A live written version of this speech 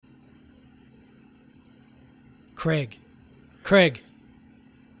Craig.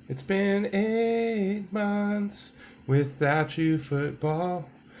 It's been 8 months without you football,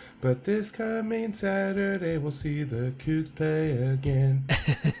 but this coming Saturday we'll see the Cougs play again.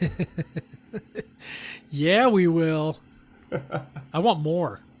 Yeah, we will. I want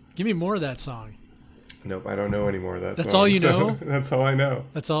more. Give me more of that song. Nope, I don't know any more of that That's song, all you so know? That's all I know.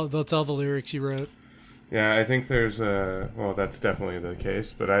 That's all the lyrics you wrote. Yeah, I think there's well, that's definitely the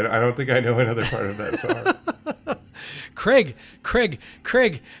case, but I don't think I know another part of that song. Craig,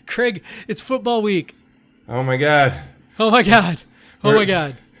 it's football week. Oh my God.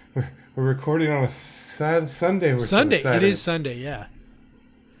 We're recording on a Sunday. We're so Sunday. excited. It is Sunday, yeah.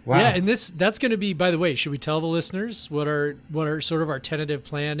 Wow. Yeah, and that's going to be, by the way, should we tell the listeners what our sort of our tentative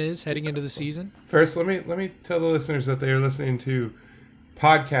plan is heading into the season? First, let me tell the listeners that they are listening to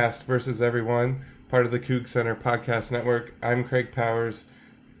Podcast versus Everyone, part of the Coug Center Podcast Network. I'm Craig Powers,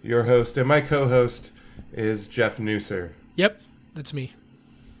 your host, and my co-host is Jeff Newser. Yep, that's me.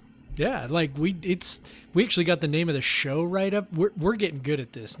 Yeah, like we actually got the name of the show right up. We're getting good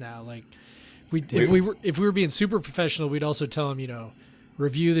at this now. Like if we were being super professional, we'd also tell them,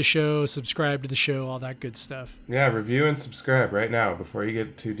 review the show, subscribe to the show, all that good stuff. Yeah, review and subscribe right now before you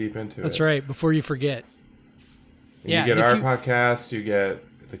get too deep into it. That's right, before you forget. You get our podcast, you get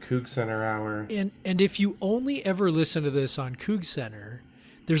the Coug Center Hour. And if you only ever listen to this on Coug Center,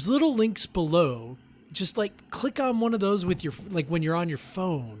 there's little links below. Just like click on one of those with your, like when you're on your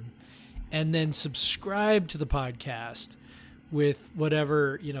phone, and then subscribe to the podcast with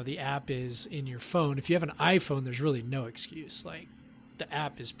whatever, the app is in your phone. If you have an iPhone, there's really no excuse. Like the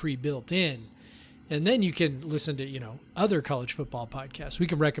app is pre-built in, and then you can listen to, other college football podcasts. We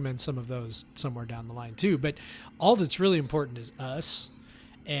can recommend some of those somewhere down the line too. But all that's really important is us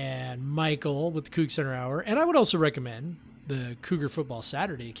and Michael with the Coug Center Hour. And I would also recommend the Cougar Football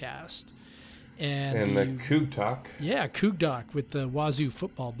Saturday cast. And the Coug Talk. Yeah, Coug Doc with the Wazoo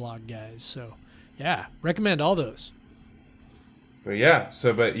football blog guys. So, yeah, recommend all those. But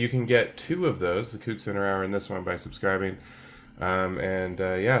you can get 2 of those, the Coug Center Hour and this one, by subscribing.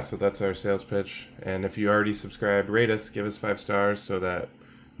 So that's our sales pitch. And if you already subscribed, rate us, give us 5 stars so that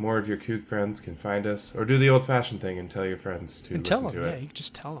more of your Coug friends can find us. Or do the old-fashioned thing and tell your friends to listen to it. Yeah, you can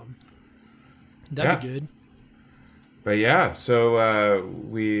just tell them. That'd be good. But so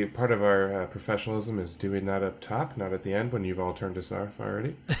part of our professionalism is doing that up top, not at the end when you've all turned us off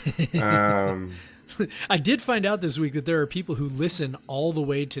already. I did find out this week that there are people who listen all the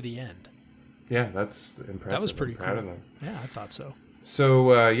way to the end. Yeah, that's impressive. That was pretty cool. Proud of them. Yeah, I thought so.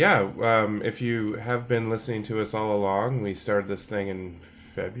 So, if you have been listening to us all along, we started this thing in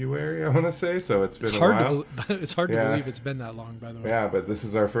February, I want to say, so it's been a while. It's hard to believe it's been that long, by the way. Yeah, but this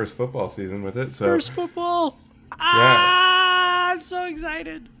is our first football season with it. So. First football! Yeah. I'm so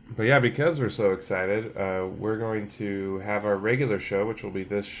excited. But because we're so excited, we're going to have our regular show, which will be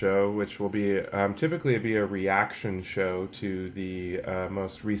this show, which will be typically be a reaction show to the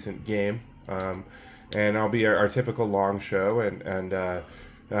most recent game. And I'll be our typical long show, and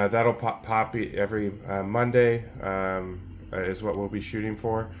that'll pop every Monday is what we'll be shooting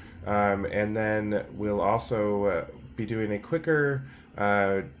for. And then we'll also be doing a quicker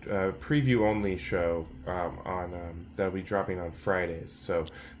preview-only show that'll be dropping on Fridays. So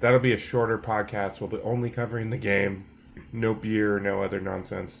that'll be a shorter podcast. We'll be only covering the game, no beer, no other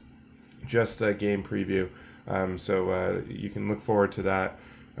nonsense, just a game preview. So you can look forward to that.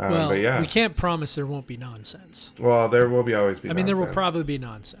 We can't promise there won't be nonsense. Well, there will always be nonsense. There will probably be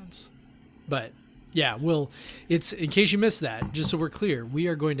nonsense. But, it's in case you missed that, just so we're clear, we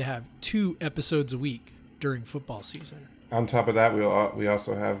are going to have 2 episodes a week during football season. On top of that, we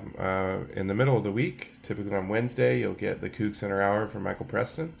also have, in the middle of the week, typically on Wednesday, you'll get the Coug Center Hour from Michael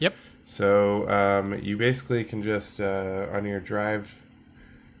Preston. Yep. So you basically can just, on your drive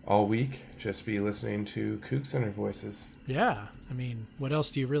all week, just be listening to Coug Center voices. Yeah. What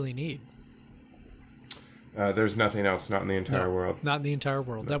else do you really need? There's nothing else, not in the entire world. Not in the entire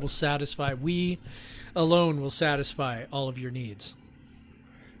world. No. That will satisfy, we alone will satisfy all of your needs.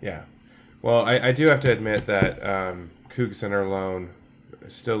 Yeah. Well, I do have to admit that Coug Center alone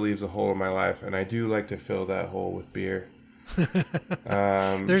still leaves a hole in my life, and I do like to fill that hole with beer.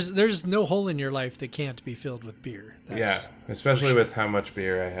 There's no hole in your life that can't be filled with beer. Especially with how much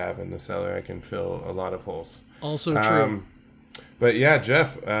beer I have in the cellar, I can fill a lot of holes. Also true. But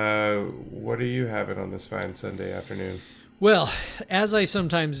Jeff, what are you having on this fine Sunday afternoon? Well, as I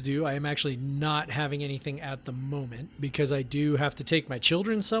sometimes do, I am actually not having anything at the moment because I do have to take my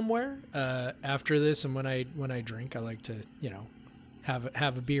children somewhere after this, and when I drink, I like to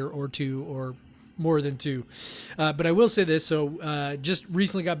have a beer or 2 or more than two. But I will say this. So just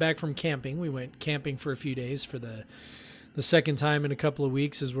recently got back from camping. We went camping for a few days for the second time in a couple of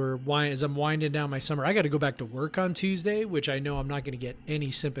weeks as I'm winding down my summer. I got to go back to work on Tuesday, which I know I'm not going to get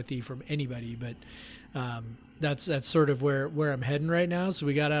any sympathy from anybody, but that's sort of where I'm heading right now. So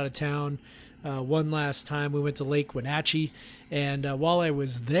we got out of town one last time. We went to Lake Wenatchee, and while I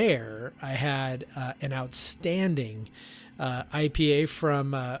was there, I had an outstanding IPA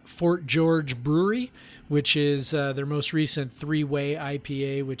from Fort George Brewery, which is their most recent three-way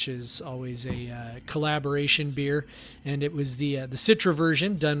IPA, which is always a collaboration beer. And it was the Citra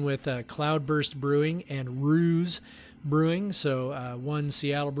version done with Cloudburst Brewing and Ruse Brewing. So one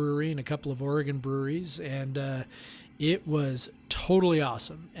Seattle brewery and a couple of Oregon breweries. And it was totally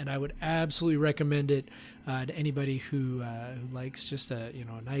awesome. And I would absolutely recommend it to anybody who likes just a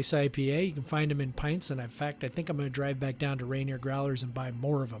nice IPA. You can find them in pints, and in fact, I think I'm going to drive back down to Rainier Growlers and buy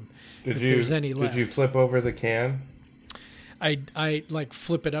more of them if there's any left. Did you flip over the can? I like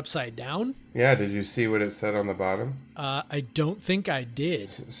flip it upside down. Yeah. Did you see what it said on the bottom? I don't think I did.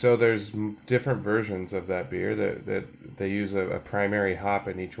 So there's different versions of that beer that they use a primary hop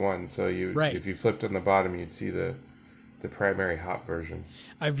in each one. So if you flipped on the bottom, you'd see the primary hop version.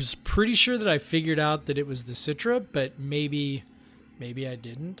 I was pretty sure that I figured out that it was the Citra, but maybe I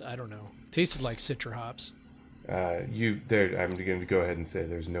didn't. I don't know. It tasted like Citra hops. I'm going to go ahead and say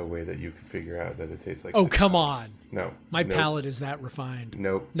there's no way that you could figure out that it tastes like. Oh, Citra come hops. on! No, my palate is that refined.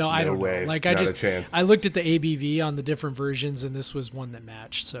 Nope. No, I don't way. know. Like Not a chance. I looked at the ABV on the different versions, and this was one that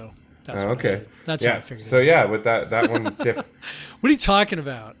matched. So that's what I did. That's how I figured. So with that one. What are you talking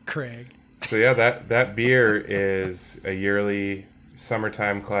about, Craig? So that beer is a yearly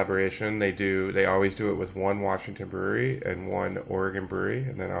summertime collaboration. They always do it with one Washington brewery and one Oregon brewery,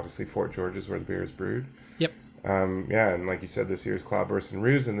 and then obviously Fort George is where the beer is brewed. Yep. And like you said, this year's Cloudburst and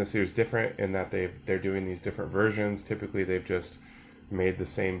Ruse, and this year's different in that they're doing these different versions. Typically, they've just made the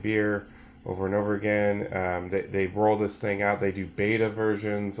same beer over and over again. They roll this thing out. They do beta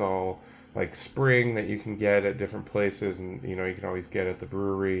versions all like spring that you can get at different places, and you can always get at the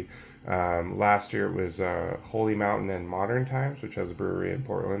brewery. Last year it was Holy Mountain and Modern Times, which has a brewery in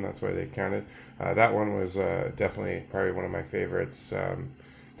Portland. That's why they counted. That one was definitely probably one of my favorites.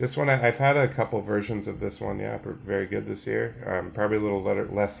 This one, I've had a couple versions of this one. Yeah, very good this year. Probably a little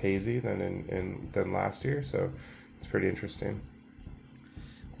less hazy than last year, so it's pretty interesting.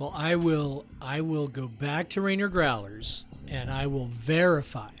 Well, I will go back to Rainier Growlers and I will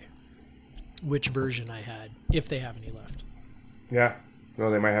verify which version I had, if they have any left. Yeah. Well,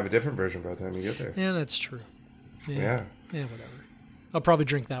 they might have a different version by the time you get there. Yeah, that's true. Yeah. Yeah, whatever. I'll probably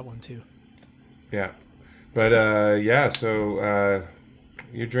drink that one too. Yeah. But, so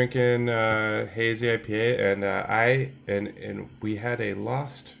you're drinking hazy IPA, and we had a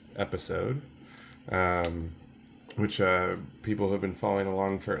lost episode, which people who have been following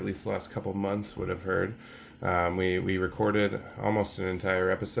along for at least the last couple months would have heard. We recorded almost an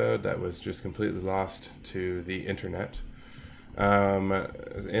entire episode that was just completely lost to the internet.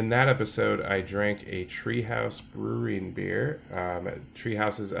 In that episode, I drank a Treehouse Brewing beer.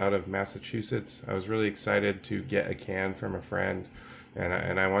 Treehouse is out of Massachusetts. I was really excited to get a can from a friend,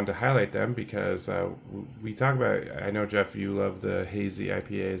 and I wanted to highlight them because we talk about, I know, Jeff, you love the hazy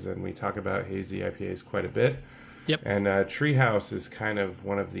IPAs, and we talk about hazy IPAs quite a bit. Yep. And Treehouse is kind of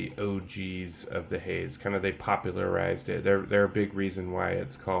one of the OGs of the haze. Kind of they popularized it. They're a big reason why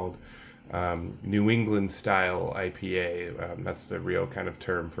it's called New England style IPA. That's the real kind of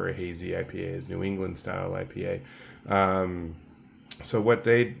term for a hazy IPA, is New England style IPA. So what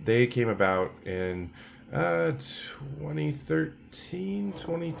they came about in 2013,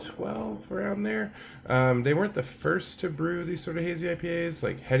 2012, around there. They weren't the first to brew these sort of hazy IPAs.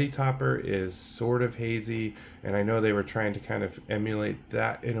 Like Heady Topper is sort of hazy, and I know they were trying to kind of emulate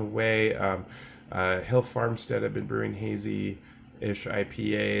that in a way. Hill Farmstead had been brewing hazy-ish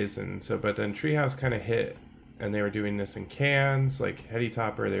IPAs, and so, but then Treehouse kind of hit, and they were doing this in cans. Like Heady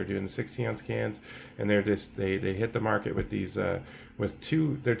Topper, they were doing the 60-ounce cans, and they hit the market with these their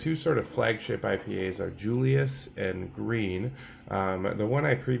two sort of flagship IPAs are Julius and Green. The one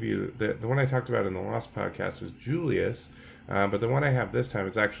I previewed, the one I talked about in the Lost podcast was Julius, but the one I have this time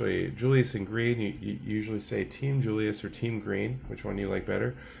is actually Julius and Green. You usually say Team Julius or Team Green, which one you like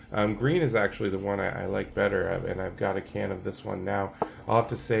better. Green is actually the one I like better, and I've got a can of this one now. I'll have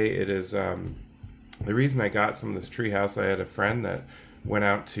to say it is the reason I got some of this Treehouse. I had a friend that went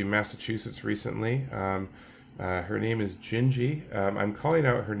out to Massachusetts recently. Her name is Gingy. I'm calling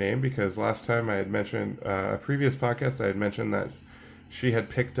out her name because last time I had mentioned, a previous podcast, I had mentioned that she had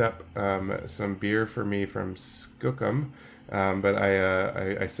picked up some beer for me from Skookum. But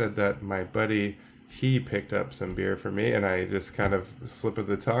I said that my buddy he picked up some beer for me, and I just kind of slipped of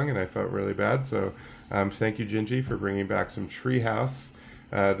the tongue, and I felt really bad. So thank you, Gingy, for bringing back some Treehouse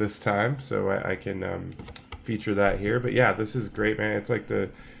this time, so I can feature that here. But yeah, this is great, man. It's like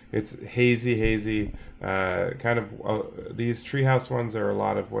it's hazy, kind of. These Treehouse ones are a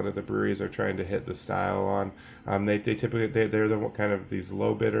lot of what the breweries are trying to hit the style on. They typically they're the kind of these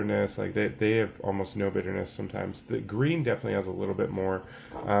low bitterness, like they have almost no bitterness sometimes. The green definitely has a little bit more.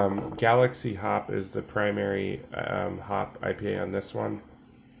 Galaxy hop is the primary hop IPA on this one.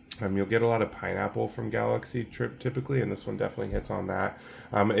 You'll get a lot of pineapple from Galaxy typically, and this one definitely hits on that.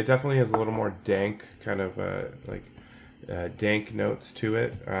 It definitely has a little more dank, kind of dank notes to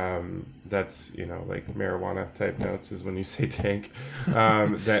it. That's, like marijuana type notes is when you say dank.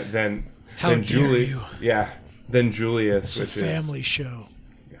 Then Julius, then Julius, it's a family show.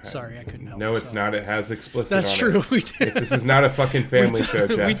 Sorry, I couldn't help No, myself. It's not. It has explicit. That's on true. It. We do. This is not a fucking family show,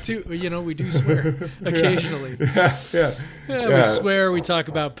 Jeff. We do swear occasionally. Yeah. We swear. We talk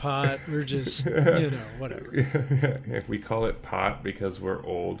about pot. We're just, whatever. If we call it pot because we're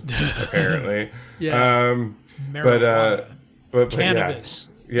old, apparently. Yeah. Marijuana. But cannabis.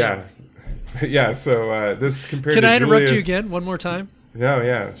 Yeah. So this compared. Can to I interrupt Julius, you again one more time? No,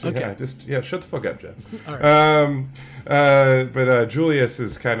 yeah. Okay. Shut the fuck up, Jeff. All right. But Julius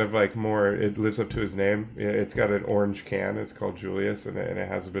is kind of like more, it lives up to his name. It's got an orange can. It's called Julius, and it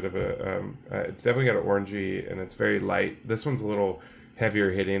has a bit of a, it's definitely got an orangey, and it's very light. This one's a little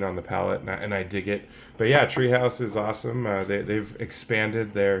heavier hitting on the palate, and I dig it. But yeah, Treehouse is awesome. They've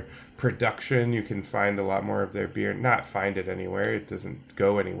expanded their production. You can find a lot more of their beer. Not find it anywhere. It doesn't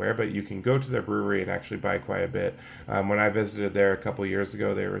go anywhere, but you can go to their brewery and actually buy quite a bit. When I visited there a couple years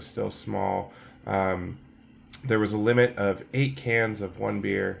ago, they were still small. There was a limit of 8 cans of one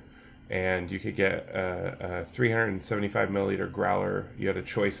beer, and you could get a 375 milliliter growler. You had a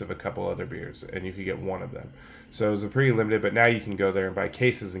choice of a couple other beers, and you could get one of them. So it was a pretty limited, but now you can go there and buy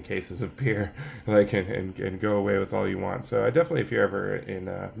cases and cases of beer, and go away with all you want. So I definitely, if you're ever in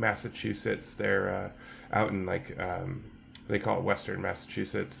Massachusetts, they're out in they call it Western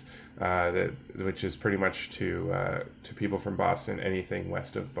Massachusetts, which is pretty much to people from Boston, anything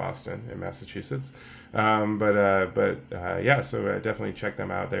west of Boston in Massachusetts. Yeah, so definitely check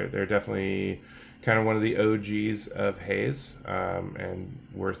them out. They're definitely kind of one of the OGs of haze, and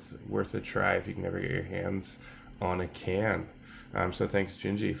worth a try if you can ever get your hands on a can. So thanks,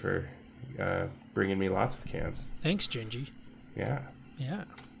 Gingy, for bringing me lots of cans. Thanks, Gingy. Yeah.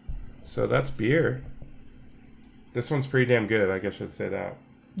 So that's beer. This one's pretty damn good. I guess I should say that.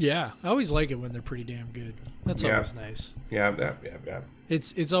 Yeah, I always like it when they're pretty damn good. That's always nice. Yeah.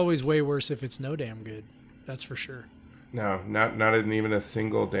 It's always way worse if it's no damn good. That's for sure. No, not even a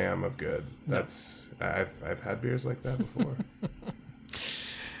single damn of good. No. That's I've had beers like that before.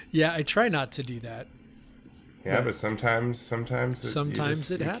 Yeah, I try not to do that. Yeah, but sometimes it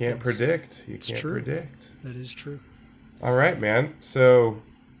happens. You can't predict. It's true. That is true. All right, man. So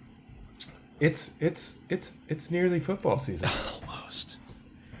it's nearly football season. Almost.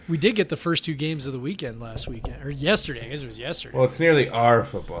 We did get the first 2 games of the weekend last weekend, or yesterday. I guess it was yesterday. Well, it's nearly our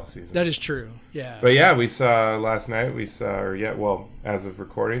football season. That is true. Yeah. But yeah, we saw last night. As of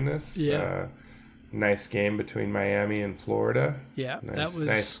recording this, nice game between Miami and Florida. Yeah, nice, that was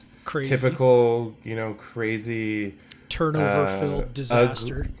nice, crazy. Typical, crazy turnover-filled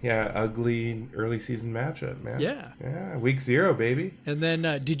disaster. Ugly early season matchup, man. Yeah. Week 0, baby. And then,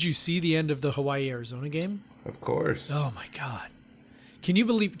 did you see the end of the Hawaii-Arizona game? Of course. Oh my God. Can you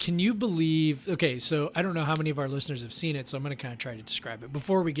believe? Okay, so I don't know how many of our listeners have seen it, so I'm going to kind of try to describe it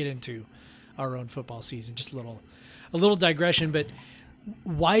before we get into our own football season. Just a little digression, but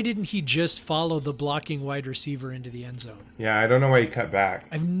why didn't he just follow the blocking wide receiver into the end zone? Yeah, I don't know why he cut back.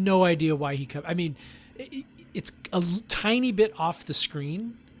 I have no idea why he cut. I mean, it's a tiny bit off the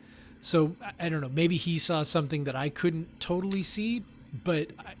screen, so I don't know. Maybe he saw something that I couldn't totally see, but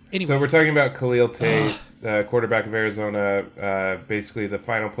anyway. So we're talking about Khalil Tate, quarterback of Arizona. Basically, the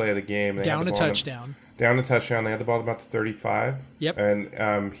final play of the game. They down a touchdown. They had the ball about the 35. Yep.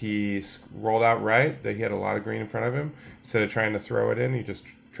 And he rolled out right. He had a lot of green in front of him. Instead of trying to throw it in, he just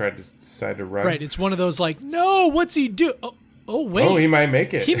decided to run. Right. It's one of those like, no, what's he do? Oh, wait. Oh, he might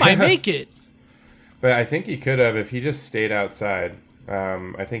make it. He might make it. But I think he could have if he just stayed outside.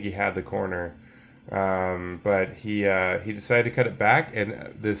 I think he had the corner. But he decided to cut it back,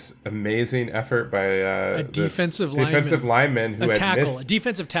 and this amazing effort by a defensive lineman who had missed a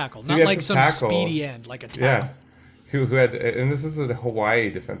defensive tackle, not like some speedy end, like a tackle. Yeah, who had, and this is a Hawaii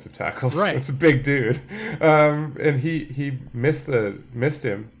defensive tackle, so right? It's a big dude, and he missed the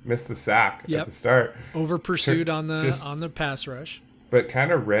sack at the start. Over pursued on the pass rush. but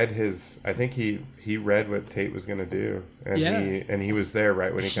kind of read his. I think he read what Tate was going to do, and he was there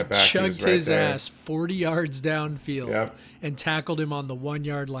right when he got back. Chugged his ass 40 yards downfield, Yep. and tackled him on the 1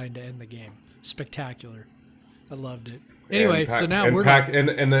 yard line to end the game. Spectacular. I loved it. Anyway, so now we're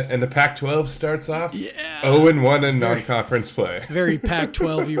the Pac-12 starts off 0-1 in non-conference play. Very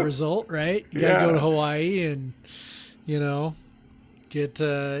Pac-12-y result, right? You got to go to Hawaii and get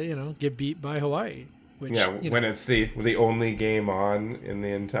beat by Hawaii. Which, when it's the only game on in the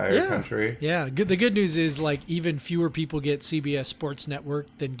entire country. Yeah, the good news is like even fewer people get CBS Sports Network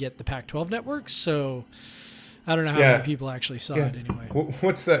than get the Pac-12 networks. So I don't know how many people actually saw it anyway.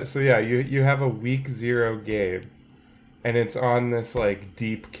 What's that? So you have a week 0 game, and it's on this like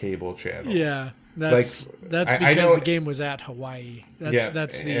deep cable channel. Yeah, that's because the game was at Hawaii. They had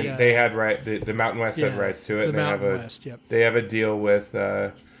the Mountain West had rights to it. The Mountain West. Yep. They have a deal with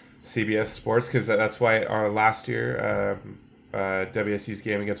CBS Sports because that's why last year WSU's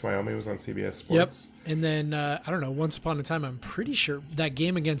game against Wyoming was on CBS Sports. Yep. And then I don't know. Once upon a time, I'm pretty sure that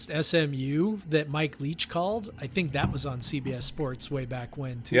game against SMU that Mike Leach called. I think that was on CBS Sports way back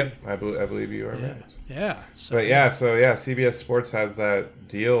when too. Yep, I believe you are right. Yeah. So CBS Sports has that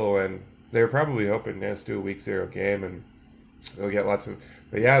deal, and they were probably hoping to just do a week 0 game, and they'll get lots of.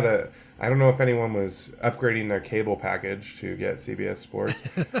 But I don't know if anyone was upgrading their cable package to get CBS Sports.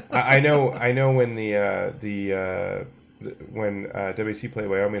 I know when when WC played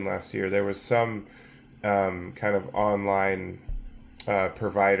Wyoming last year, there was some kind of online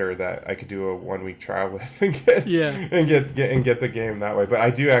provider that I could do a 1 week trial with and get the game that way. But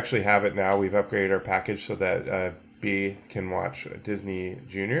I do actually have it now. We've upgraded our package so that B can watch Disney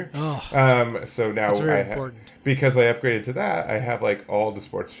Junior. So now that's very important. Because I upgraded to that, I have like all the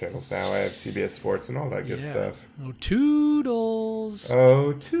sports channels now. I have CBS Sports and all that good stuff. Oh, toodles.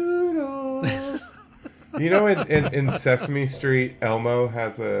 In Sesame Street, Elmo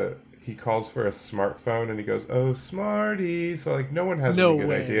he calls for a smartphone and he goes, "Oh, smarty." So like no one has any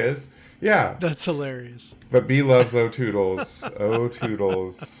good ideas. Yeah. That's hilarious. But B loves "Oh, toodles." Oh,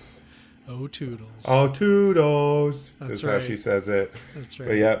 toodles. Oh, toodles. Oh, toodles. That's how she says it. That's right.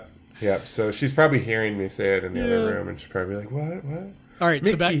 But yep. So she's probably hearing me say it in the other room, and she's probably like, "What? What?" All right.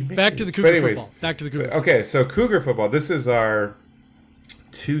 Mickey, so back to the Cougar football. Back to the Cougar. Okay, so Cougar football. This is our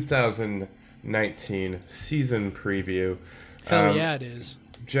 2019 season preview. Hell yeah, it is.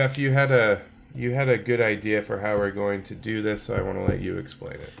 Jeff, you had a good idea for how we're going to do this, so I want to let you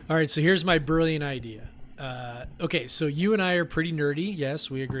explain it. All right. So here's my brilliant idea. Okay, so you and I are pretty nerdy. Yes,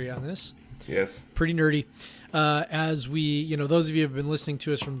 we agree on this. Yes. Pretty nerdy. As we, those of you who have been listening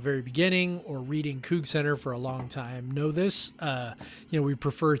to us from the very beginning or reading Coug Center for a long time know this. We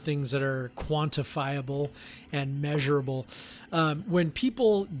prefer things that are quantifiable and measurable. When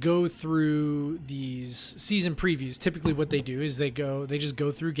people go through these season previews, typically what they do is they just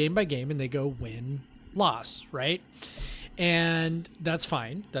go through game by game and they go win, loss, right? And that's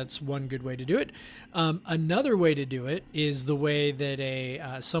fine. That's one good way to do it. Another way to do it is the way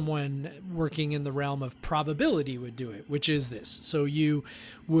that someone working in the realm of probability would do it, which is this. So you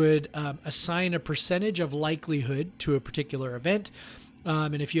would assign a percentage of likelihood to a particular event.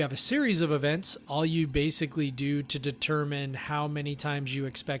 And if you have a series of events, all you basically do to determine how many times you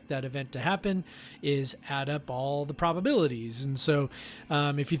expect that event to happen is add up all the probabilities. And so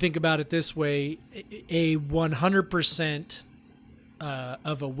if you think about it this way, a 100%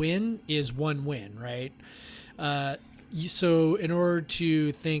 of a win is one win, right? So in order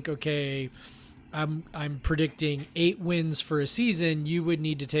to think, okay, I'm predicting 8 wins for a season, you would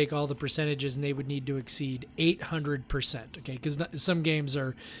need to take all the percentages and they would need to exceed 800%. Okay, because some games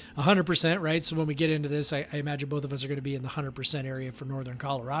are 100%, right? So when we get into this, I imagine both of us are going to be in the 100% area for Northern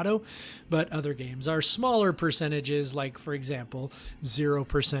Colorado, but other games are smaller percentages, like for example,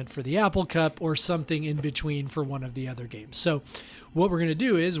 0% for the Apple Cup or something in between for one of the other games. So what we're going to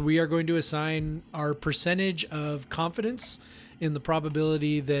do is we are going to assign our percentage of confidence in the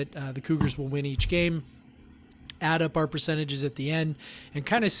probability that the Cougars will win each game, add up our percentages at the end, and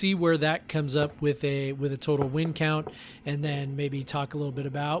kind of see where that comes up with a total win count, and then maybe talk a little bit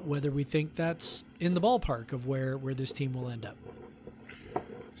about whether we think that's in the ballpark of where this team will end up.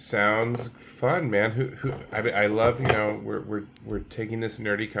 Sounds fun, man. I love, we're taking this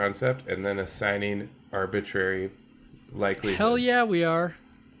nerdy concept and then assigning arbitrary likelihoods. Hell yeah, we are.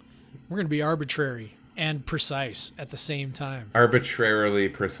 We're going to be arbitrary and precise at the same time. Arbitrarily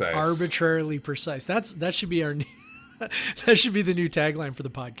precise. Arbitrarily precise. That should be our that should be the new tagline for the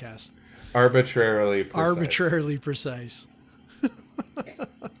podcast. Arbitrarily precise. Arbitrarily precise.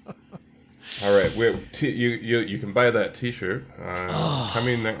 All right, you can buy that T-shirt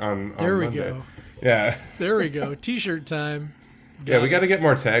coming on there Monday. We go. Yeah. There we go. T-shirt time. Yeah, we got to get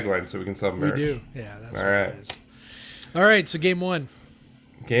more taglines so we can sell merch. We do. Yeah, that's All what right. it is. All right, so game one.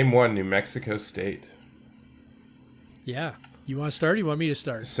 Game one, New Mexico State. Yeah. You want to start or you want me to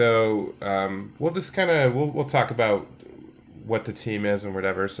start? So we'll just kind of we'll talk about what the team is and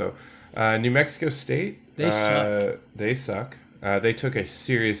whatever. So New Mexico State, They suck. They suck. They took a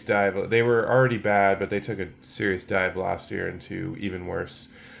serious dive. They were already bad, but they took a serious dive last year into even worse.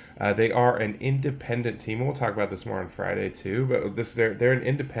 They are an independent team. We'll talk about this more on Friday too. But they're an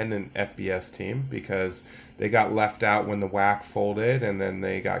independent FBS team because they got left out when the WAC folded, and then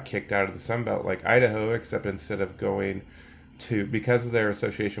they got kicked out of the Sun Belt like Idaho. Except instead of going because of their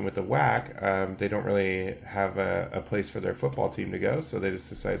association with the WAC, they don't really have a place for their football team to go. So they just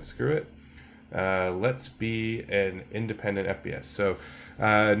decided, screw it. Let's be an independent FBS. So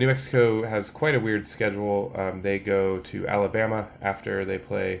New Mexico has quite a weird schedule. They go to Alabama after they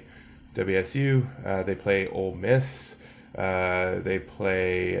play WSU. They play Ole Miss. They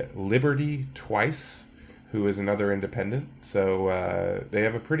play Liberty twice, who is another independent. So they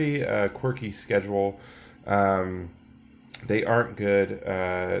have a pretty quirky schedule. They aren't good.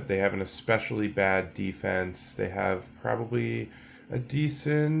 They have an especially bad defense. They have probably a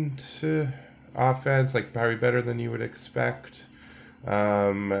decent offense, like probably better than you would expect.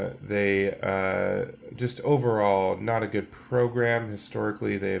 They just overall not a good program.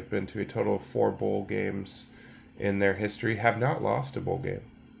 Historically, they have been to a total of 4 bowl games in their history. Have not lost a bowl game.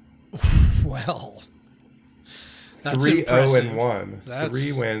 Well, that's 3-0-1. That's,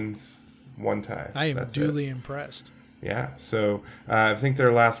 3 wins, 1 tie. I am That's duly impressed. Yeah. So I think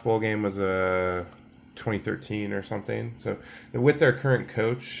their last bowl game was 2013 or something. So with their current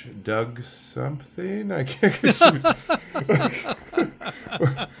coach, Doug something, I can't.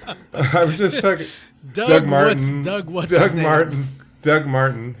 I was just talking. Doug Martin. What's his name? Doug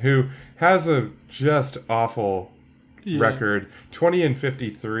Martin, who has a just awful record,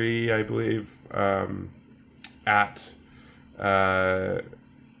 20-53, I believe.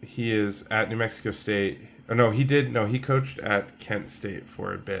 He is at New Mexico State. Oh, no, he coached at Kent State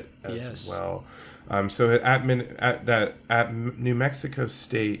for a bit as well. So at New Mexico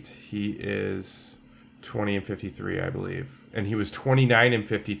State, he is 20-53, I believe, and he was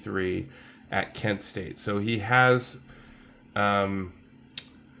 29-53 at Kent State. So he has a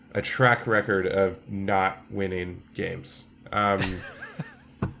track record of not winning games.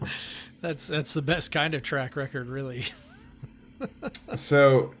 That's the best kind of track record, really.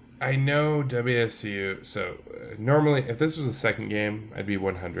 So I know WSU. So normally, if this was a second game, I'd be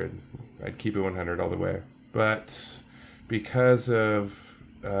 100. I'd keep it 100 all the way. But because of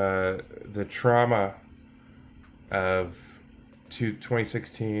the trauma of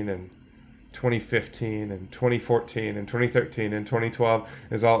 2016 and 2015 and 2014 and 2013 and 2012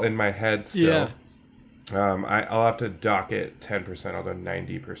 is all in my head still. Yeah. I'll have to dock it 10%, although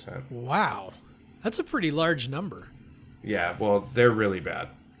 90%. Wow. That's a pretty large number. Yeah, well, they're really bad.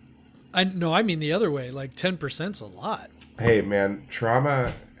 I mean the other way. Like 10%'s a lot. Hey, man,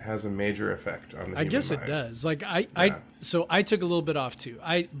 trauma has a major effect on the I human guess mind. it does. Like I took a little bit off too.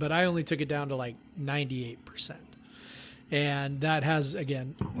 But I only took it down to like 98%. And that has,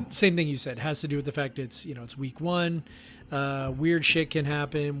 again, same thing you said, has to do with the fact it's week 1. Weird shit can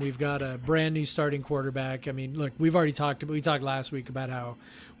happen. We've got a brand new starting quarterback. I mean, look, we talked last week about how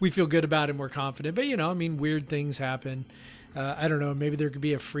we feel good about him. We're confident, but weird things happen. I don't know. Maybe there could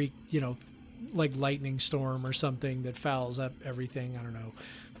be a freak, like lightning storm or something that fouls up everything. I don't know.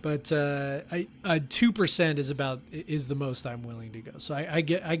 But 2% is the most I'm willing to go. So I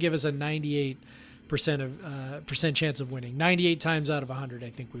give us a 98% percent chance of winning. 98 times out of 100, I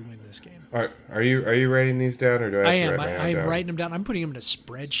think we win this game. Are you writing these down, or do I? I am writing them down. I'm putting them in a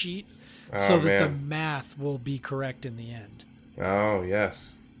spreadsheet so that the math will be correct in the end. Oh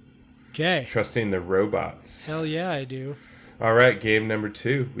yes. Okay. Trusting the robots. Hell yeah, I do. All right, game number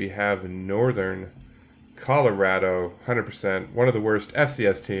 2. We have Northern Colorado, 100%. One of the worst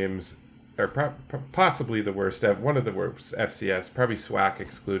FCS teams, or possibly the worst. One of the worst FCS, probably SWAC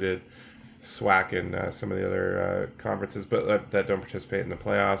excluded. SWAC and some of the other conferences, but that don't participate in the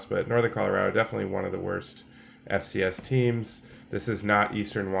playoffs. But Northern Colorado, definitely one of the worst FCS teams. This is not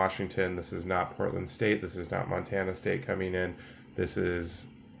Eastern Washington. This is not Portland State. This is not Montana State coming in. This is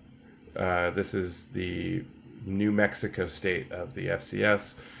the New Mexico State of the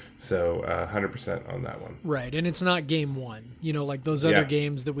FCS. So 100% on that one. Right, and it's not game 1. Like those other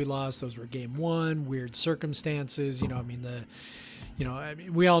games that we lost, those were game 1, weird circumstances.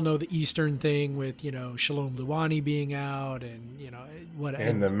 We all know the Eastern thing with, Shalom Luwani being out and,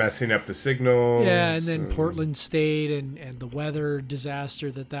 and the messing up the signal. Yeah, and then Portland State and the weather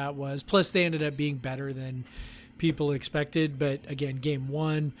disaster that was. Plus, they ended up being better than people expected. But again, game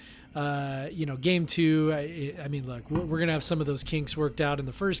one, game two, I mean, look, we're going to have some of those kinks worked out in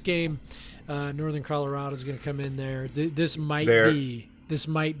the first game. Northern Colorado is going to come in there. This might be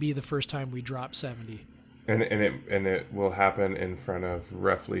the first time we drop 70. And it will happen in front of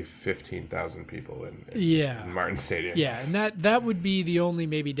roughly 15,000 people in Martin Stadium. Yeah, and that would be the only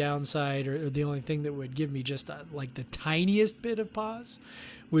maybe downside, or the only thing that would give me just like the tiniest bit of pause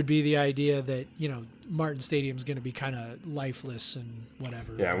would be the idea that Martin Stadium's going to be kind of lifeless and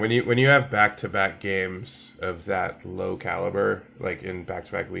whatever. Yeah, when you have back-to-back games of that low caliber, like in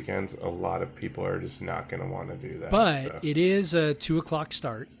back-to-back weekends, a lot of people are just not going to want to do that. But it is a 2:00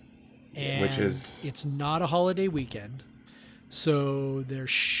 start. And which is, it's not a holiday weekend, so there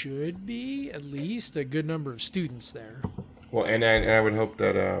should be at least a good number of students there. Well, and I would hope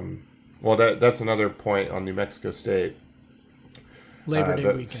that that's another point on New Mexico State. Labor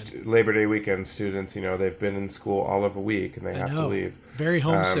Day weekend. Labor Day weekend students, they've been in school all of a week and they have to leave. Very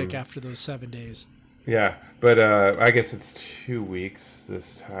homesick after those 7 days. Yeah, but I guess it's 2 weeks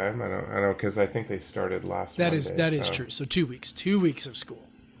this time. I don't because I think they started last Monday. That is true. So 2 weeks. 2 weeks of school.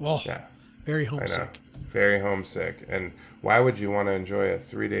 Well, yeah, very homesick. Very homesick. And why would you want to enjoy a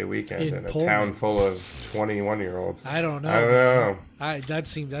 3-day weekend in a town full of 21-year-olds? I don't know. That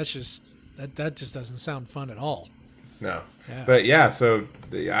just doesn't sound fun at all. No. Yeah. But yeah, so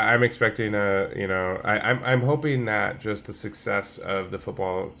I'm expecting I'm hoping that just the success of the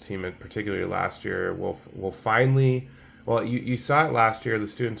football team, and particularly last year, will finally. Well, you saw it last year. The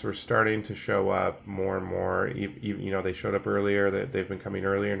students were starting to show up more and more. They showed up earlier. They've been coming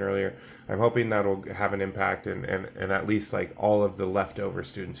earlier and earlier. I'm hoping that'll have an impact, and at least like all of the leftover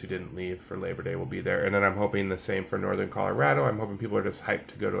students who didn't leave for Labor Day will be there. And then I'm hoping the same for Northern Colorado. I'm hoping people are just hyped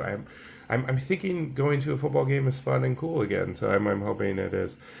to go to. I'm thinking going to a football game is fun and cool again. So I'm hoping it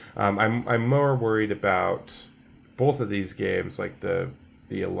is. I'm more worried about both of these games, like the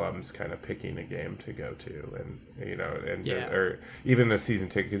alums kind of picking a game to go to, or even a season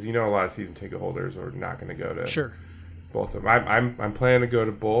ticket, because a lot of season ticket holders are not going to go to both of them. I'm planning to go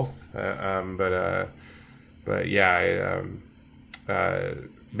to both, but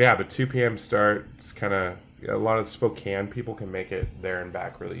 2 p.m. start. It's kind of a lot of Spokane people can make it there and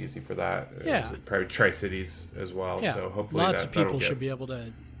back really easy for that. Yeah, probably Tri-Cities as well. Yeah. So hopefully lots of people should be able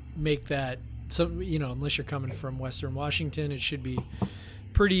to make that. So unless you're coming from Western Washington, it should be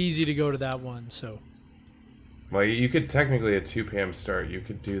pretty easy to go to that one. So, well, you could technically at 2 p.m. start. You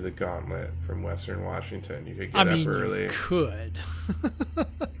could do the gauntlet from Western Washington. You could get up early. You could.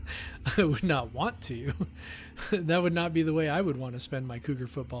 I would not want to. That would not be the way I would want to spend my Cougar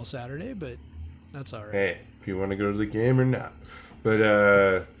football Saturday, but that's all right. Hey, if you want to go to the game or not.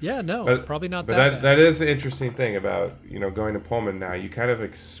 But probably not. But that is the interesting thing about going to Pullman now. You kind of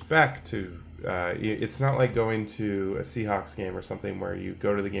expect to. It's not like going to a Seahawks game or something where you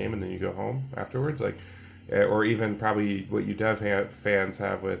go to the game and then you go home afterwards, or even probably what UW fans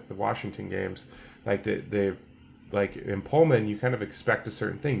have with the Washington games. Like like in Pullman, you kind of expect a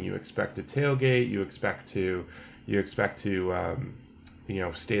certain thing. You expect to tailgate. You expect to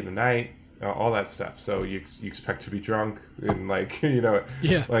stay the night. All that stuff. So you expect to be drunk and but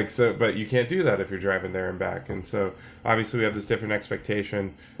you can't do that if you're driving there and back. And so obviously we have this different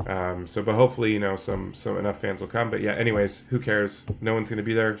expectation. But hopefully some enough fans will come. But yeah, anyways, who cares? No one's going to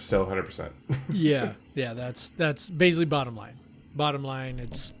be there. Still 100%. Yeah. That's basically bottom line. Bottom line,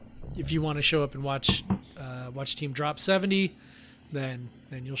 it's if you want to show up and watch team drop 70, then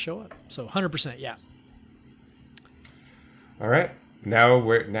you'll show up. So 100%. Yeah. All right. Now,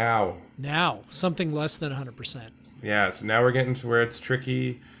 something less than 100%. Yeah, so now we're getting to where it's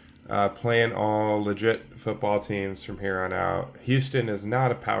tricky, playing all legit football teams from here on out. Houston is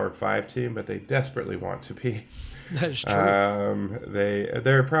not a Power 5 team, but they desperately want to be. That is true.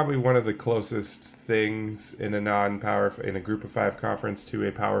 They're probably one of the closest things in a Group of 5 conference to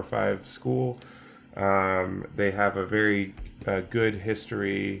a Power 5 school. They have a very good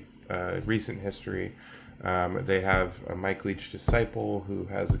history, recent history. They have a Mike Leach disciple who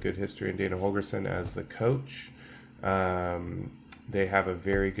has a good history, and Dana Holgerson as the coach. They have a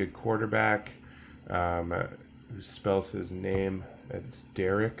very good quarterback who spells his name. It's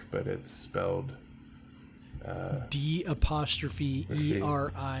Derek, but it's spelled D''ERIQ,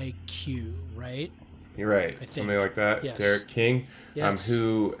 right? You're right. Something like that. Yes. Derek King, yes.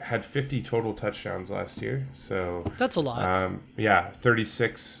 Who had 50 total touchdowns last year. So that's a lot.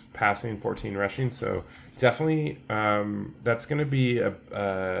 36 passing, 14 rushing. So definitely that's going to be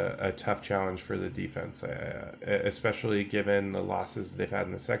a tough challenge for the defense, especially given the losses they've had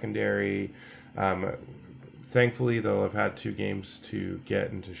in the secondary. Thankfully, they'll have had 2 games to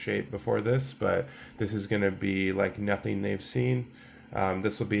get into shape before this, but this is going to be like nothing they've seen.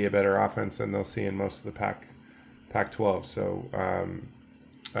 This will be a better offense than they'll see in most of the Pac-12. So, and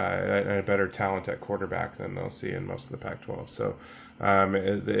a better talent at quarterback than they'll see in most of the Pac-12. So,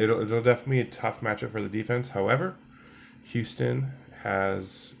 it'll definitely be a tough matchup for the defense. However, Houston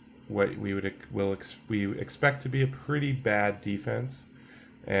has what we expect to be a pretty bad defense.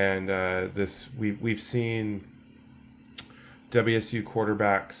 And we've seen WSU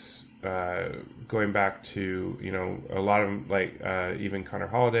quarterbacks going back to a lot of them, like even Connor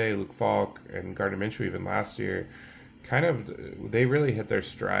Holiday, Luke Falk, and Gardner Minshew even last year. Kind of, they really hit their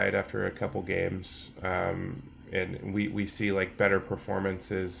stride after a couple games, and we see like better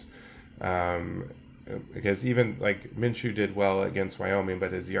performances. Because even like Minshew did well against Wyoming,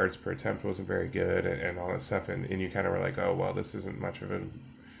 but his yards per attempt wasn't very good, and all that stuff, and you kind of were like, oh well, this isn't much of a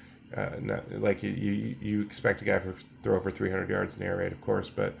like you expect a guy to throw over 300 yards in the air raid, of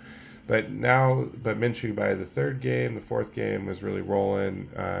course, but Minshew by the 3rd game, the 4th game was really rolling.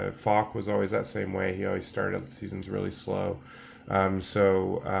 Falk was always that same way. He always started the seasons really slow.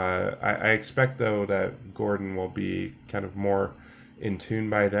 So I expect though that Gordon will be kind of more in tune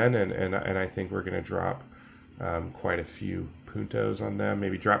by then, and I think we're going to drop quite a few puntos on them,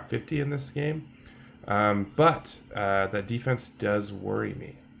 maybe drop 50 in this game. But that defense does worry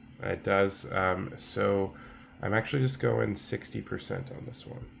me. It does. So I'm actually just going 60% on this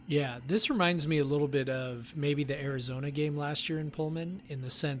one. Yeah, this reminds me a little bit of maybe the Arizona game last year in Pullman, in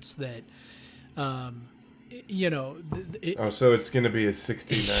the sense that, so it's going to be a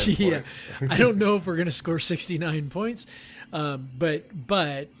 69 yeah, I don't know if we're going to score 69 points, but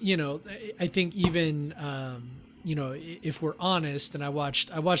I think even if we're honest, and I watched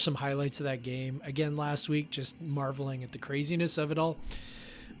some highlights of that game again last week, just marveling at the craziness of it all.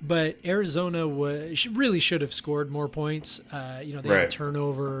 But Arizona really should have scored more points. They had a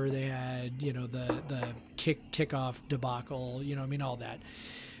turnover. They had, the kickoff debacle, all that.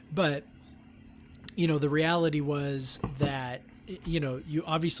 But, the reality was that, you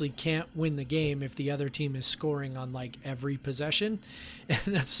obviously can't win the game if the other team is scoring on like every possession.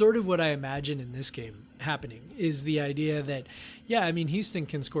 And that's sort of what I imagine in this game happening, is the idea that, Houston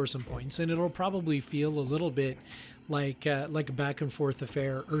can score some points, and it'll probably feel a little bit like a back and forth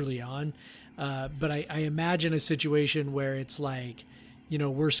affair early on. But I imagine a situation where it's like,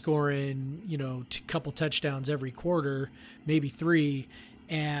 we're scoring, a couple touchdowns every quarter, maybe 3,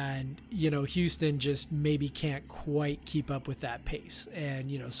 and, Houston just maybe can't quite keep up with that pace.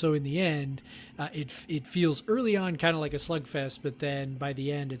 And, so in the end, it feels early on kind of like a slugfest, but then by the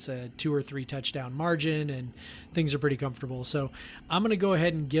end, it's a 2 or 3 touchdown margin and things are pretty comfortable. So I'm going to go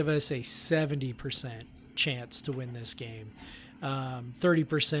ahead and give us a 70% chance to win this game.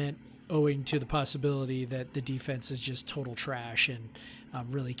 30% owing to the possibility that the defense is just total trash and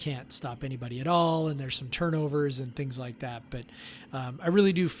really can't stop anybody at all, and there's some turnovers and things like that. But I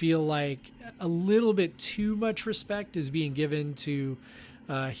really do feel like a little bit too much respect is being given to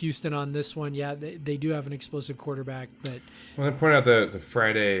Houston on this one. Yeah, they do have an explosive quarterback, but I want to point out the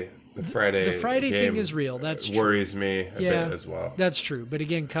Friday thing is real. That's true. Worries me a bit as well. That's true. But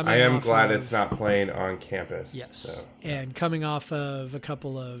again, I am glad it's not playing on campus. Yes, so. And coming off of a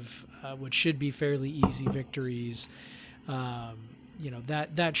couple of what should be fairly easy victories,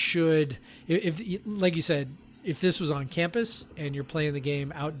 that should, if like you said, if this was on campus and you're playing the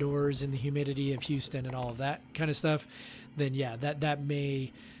game outdoors in the humidity of Houston and all of that kind of stuff, then that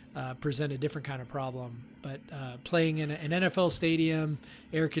may present a different kind of problem. But playing in an NFL stadium,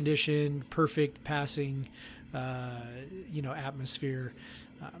 air conditioned, perfect passing, atmosphere,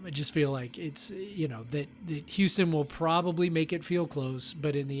 I just feel like it's that Houston will probably make it feel close,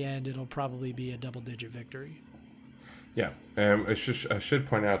 but in the end, it'll probably be a double-digit victory. Yeah, I should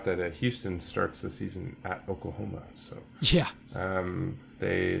point out that Houston starts the season at Oklahoma, so yeah,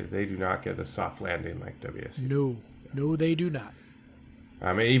 they do not get a soft landing like WSU. No, they do not.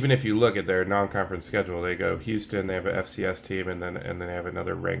 Even if you look at their non-conference schedule, they go Houston, they have an FCS team, and then they have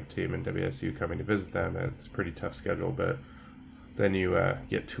another ranked team in WSU coming to visit them. And it's a pretty tough schedule, but then you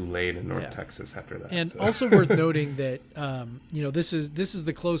get Tulane in North Texas after that. And also worth noting that this is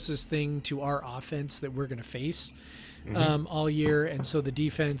the closest thing to our offense that we're going to face all year, and so the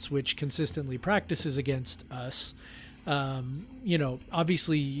defense, which consistently practices against us.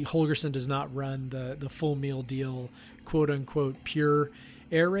 Obviously Holgorsen does not run the full meal deal, quote unquote, pure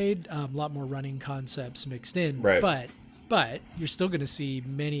air raid. A lot more running concepts mixed in, right. But you're still going to see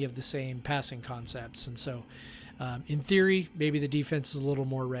many of the same passing concepts. And so, in theory, maybe the defense is a little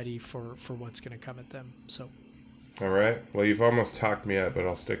more ready for what's going to come at them. So, All right. Well, you've almost talked me up, but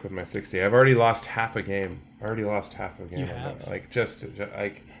I'll stick with my 60. I've already lost half a game. You have. Like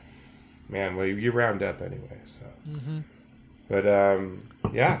like, man. Well, you round up anyway. So. Mm-hmm.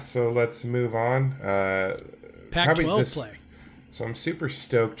 But yeah. So let's move on. Pac-12 play. So I'm super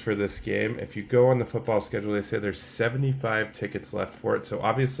stoked for this game. If you go on the football schedule, they say there's 75 tickets left for it. So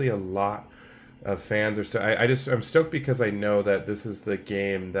obviously a lot of fans are still. I'm stoked because I know that this is the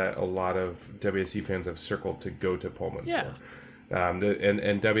game that a lot of WSU fans have circled to go to Pullman Yeah. for.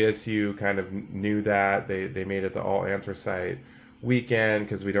 And WSU kind of knew that they made it the all anthracite weekend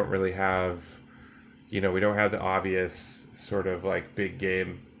because we don't really have, we don't have the obvious sort of like big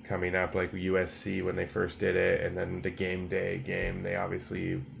game coming up like USC when they first did it, and then the game day game they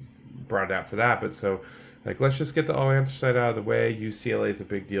obviously brought it out for that. But so like, let's just get the all anthracite out of the way. UCLA is a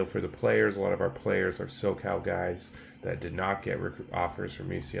big deal for the players. A lot of our players are SoCal guys that did not get offers from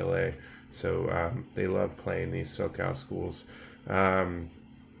UCLA. So they love playing these SoCal schools.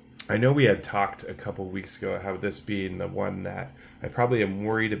 I know we had talked a couple weeks ago how this being the one that I probably am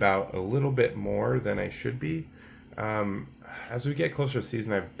worried about a little bit more than I should be. As we get closer to the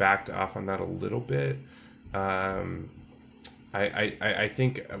season, I've backed off on that a little bit. I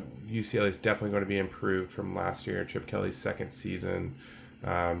think UCLA is definitely going to be improved from last year, Chip Kelly's second season.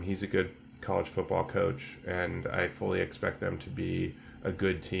 He's a good college football coach, and I fully expect them to be a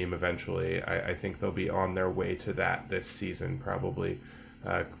good team eventually. I think they'll be on their way to that this season, probably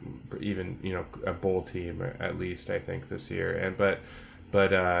even a bowl team at least. I think this year, but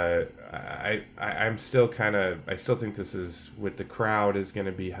I'm still I still think this is with the crowd is going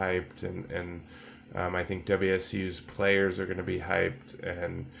to be hyped, and I think WSU's players are going to be hyped,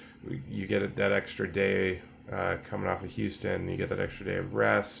 and you get that extra day coming off of Houston. You get that extra day of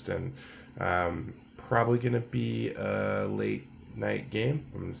rest, and probably going to be a late night game.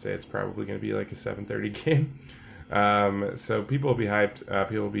 I'm going to say it's probably going to be like a 7:30 game. So people will be hyped.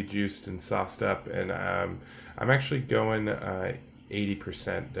 People will be juiced and sauced up, and I'm actually going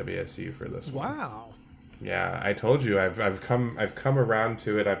 80% WSU for this one. Wow. Yeah, I told you I've come around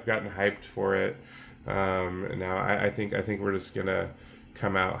to it. I've gotten hyped for it. And now I think we're just gonna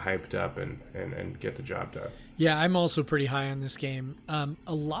come out hyped up and get the job done. Yeah, I'm also pretty high on this game.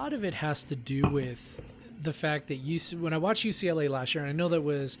 A lot of it has to do with the fact that when I watched UCLA last year, and I know that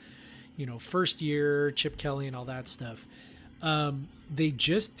was, first year Chip Kelly and all that stuff, they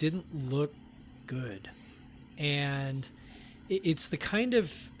just didn't look good, and it's the kind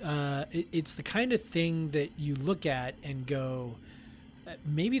of thing that you look at and go,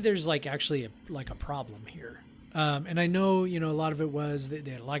 maybe there's actually a problem here. And I know, a lot of it was that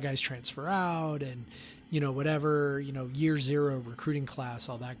they had a lot of guys transfer out and, whatever, year zero recruiting class,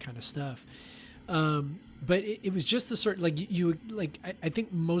 all that kind of stuff. But it was just the sort I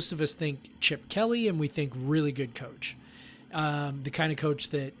think most of us think Chip Kelly and we think really good coach. The kind of coach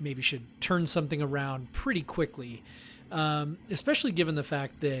that maybe should turn something around pretty quickly. Especially given the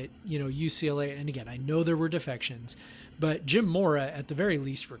fact that, UCLA, and again, I know there were defections, but Jim Mora at the very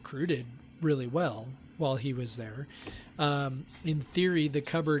least recruited really well while he was there. In theory, the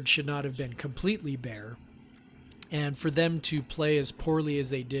cupboard should not have been completely bare. And for them to play as poorly as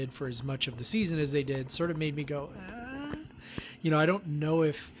they did for as much of the season as they did sort of made me go, I don't know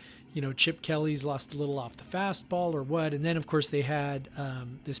if, Chip Kelly's lost a little off the fastball or what. And then, of course, they had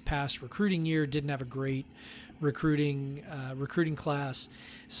this past recruiting year, didn't have a great recruiting class.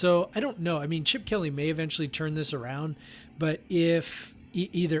 So I don't know. I mean, Chip Kelly may eventually turn this around, but if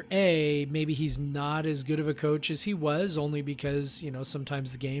either A, maybe he's not as good of a coach as he was, only because,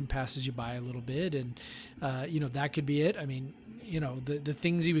 sometimes the game passes you by a little bit, and, that could be it. I mean, the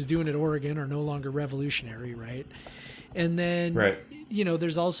things he was doing at Oregon are no longer revolutionary, right? And then, right.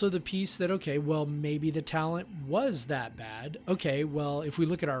 There's also the piece that, okay, well, maybe the talent was that bad. Okay, well, if we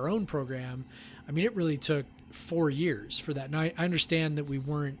look at our own program, I mean, it really took 4 years for that. Now, I understand that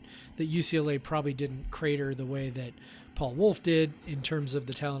that UCLA probably didn't crater the way that Paul Wolf did in terms of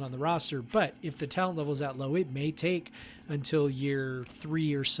the talent on the roster, but if the talent level is that low, it may take until year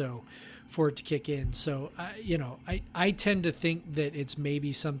 3 or so for it to kick in. So, I tend to think that it's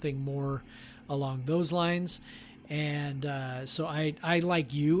maybe something more along those lines. And so I,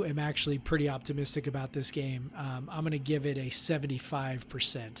 like you, am actually pretty optimistic about this game. I'm going to give it a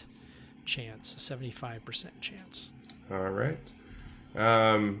 75% chance, 75% chance. All right.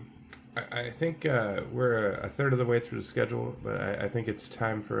 I think we're a third of the way through the schedule, but I think it's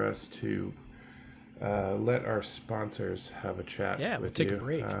time for us to let our sponsors have a chat. Yeah, with we'll take you. a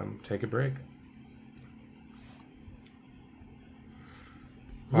break. Take a break.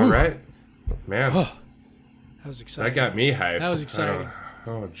 All right, man. Oh, that was exciting. That got me hyped. That was exciting.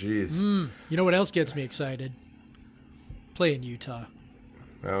 Oh, geez. You know what else gets me excited? play in Utah.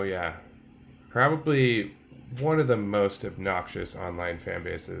 Oh yeah, probably one of the most obnoxious online fan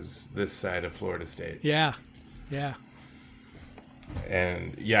bases this side of Florida State. Yeah.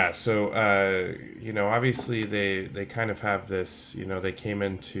 And yeah, so obviously they kind of have this. They came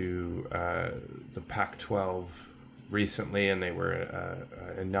into the Pac-12 recently, and they were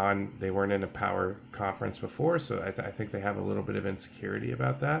they weren't in a power conference before, so I think they have a little bit of insecurity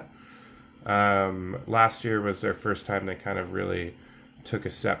about that. Last year was their first time they kind of really took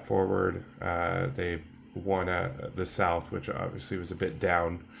a step forward. They won the South, which obviously was a bit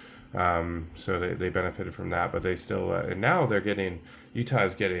down. So they benefited from that, but they still and now Utah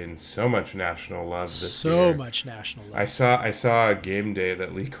is getting so much national love this year. So much national love. I saw a game day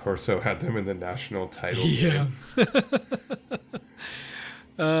that Lee Corso had them in the national title game.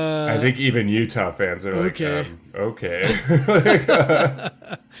 I think even Utah fans are okay. Okay.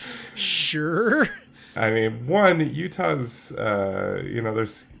 Sure. I mean, Utah's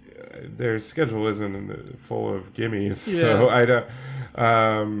their schedule isn't full of gimmies, so I don't.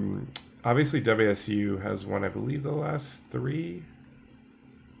 Obviously, WSU has won, I believe, the last 3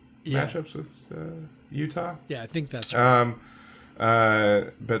 matchups with Utah. Yeah, I think that's right.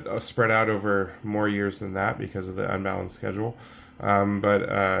 But spread out over more years than that because of the unbalanced schedule.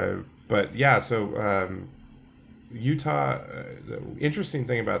 But yeah, so Utah. The interesting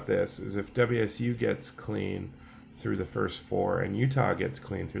thing about this is if WSU gets clean through the first 4 and Utah gets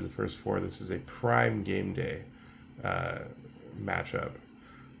clean through the first 4, this is a prime game day matchup.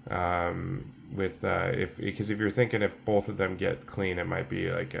 Because if you're thinking if both of them get clean, it might be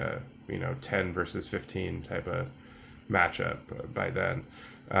like a 10 versus 15 type of matchup by then.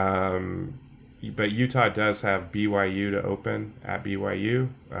 But Utah does have BYU to open at BYU,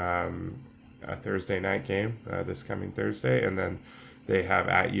 a Thursday night game this coming Thursday, and then they have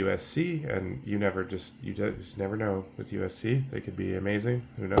at USC, and you just never know with USC. They could be amazing.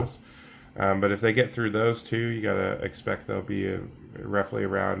 Who knows? But if they get through those 2, you gotta expect they'll be roughly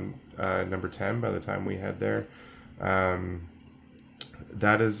around number 10 by the time we head there.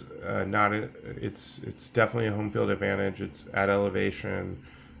 That is it's definitely a home field advantage. It's at elevation.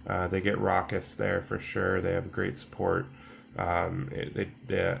 They get raucous there for sure. They have great support.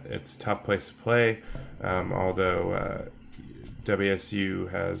 It's a tough place to play, although WSU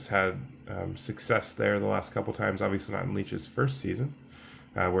has had success there the last couple times. Obviously not in Leach's first season,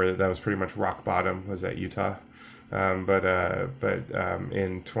 where that was pretty much rock bottom, was at Utah. But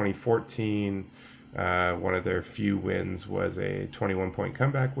in 2014, one of their few wins was a 21-point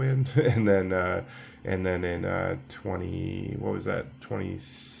comeback win, and then in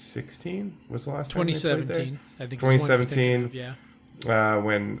 2016 was the last time they played there? 2017, I think. 2017, yeah.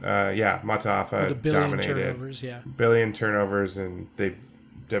 When Mataafa dominated. Turnovers, yeah. Billion turnovers, and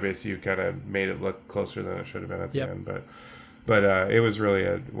WSU kind of made it look closer than it should have been at the end, but it was really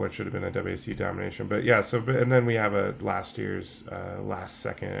what should have been a WSU domination. But yeah, and then we have a last year's last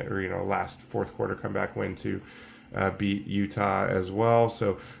fourth quarter comeback win to beat Utah as well.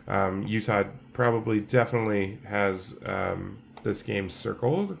 So Utah definitely has this game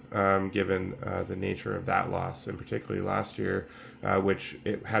circled, given the nature of that loss, and particularly last year, which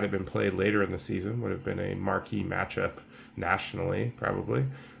had it been played later in the season would have been a marquee matchup nationally, probably.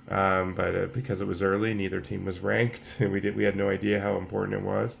 But because it was early, neither team was ranked, and we had no idea how important it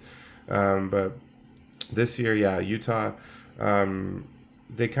was. But this year, Utah,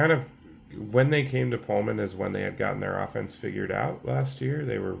 they kind of, when they came to Pullman is when they had gotten their offense figured out last year.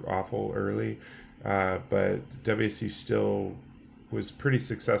 They were awful early, but WSU still was pretty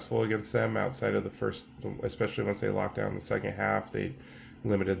successful against them outside of the first, especially once they locked down the second half. They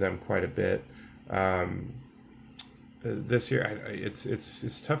limited them quite a bit. This year,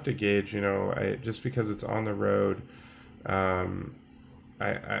 it's tough to gauge, just because it's on the road.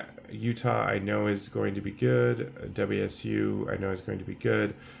 Utah, I know, is going to be good. WSU, I know, is going to be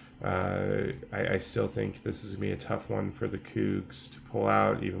good. I still think this is going to be a tough one for the Cougs to pull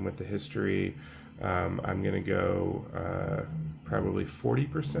out, even with the history. I'm going to go probably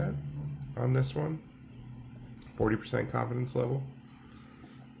 40% on this one. 40% confidence level.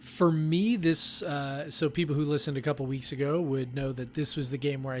 For me, this so people who listened a couple weeks ago would know that this was the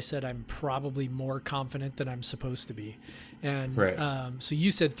game where I said I'm probably more confident than I'm supposed to be. And right. So you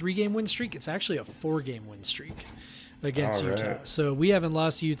said 3-game win streak. It's actually a 4-game win streak against Utah. Right. So we haven't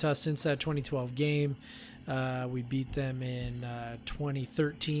lost to Utah since that 2012 game. We beat them in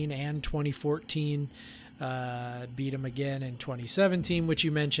 2013 and 2014. Beat them again in 2017, which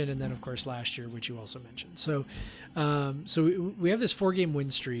you mentioned, and then of course last year, which you also mentioned. So we have this 4-game win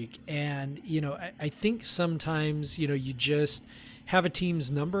streak, and I think sometimes you just have a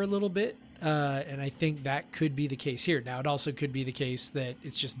team's number a little bit. and I think that could be the case here. Now, it also could be the case that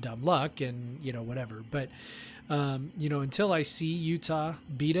it's just dumb luck and, whatever. But, until I see Utah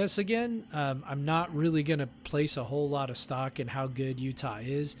beat us again, I'm not really going to place a whole lot of stock in how good Utah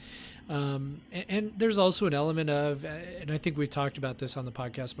is. And there's also an element of, and I think we've talked about this on the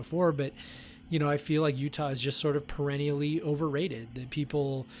podcast before, but, I feel like Utah is just sort of perennially overrated. That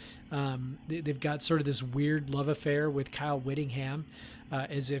people, they've got sort of this weird love affair with Kyle Whittingham,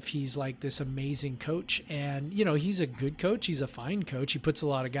 as if he's like this amazing coach. And, he's a good coach. He's a fine coach. He puts a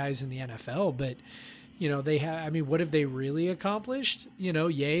lot of guys in the NFL, but, what have they really accomplished?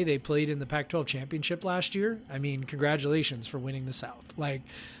 Yay, they played in the Pac-12 championship last year. Congratulations for winning the South.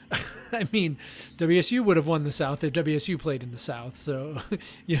 WSU would have won the South if WSU played in the South. So,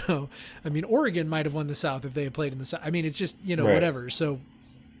 Oregon might have won the South if they had played in the South. It's just, right. Whatever. So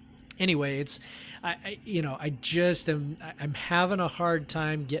anyway, I'm having a hard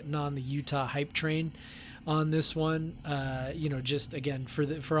time getting on the Utah hype train on this one, just again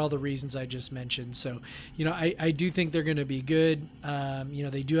for all the reasons I just mentioned. So, I do think they're going to be good.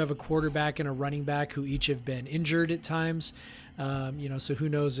 They do have a quarterback and a running back who each have been injured at times. So who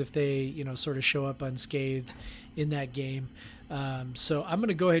knows if they, sort of show up unscathed in that game. So I'm going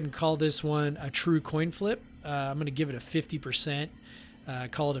to go ahead and call this one a true coin flip. I'm going to give it a 50%.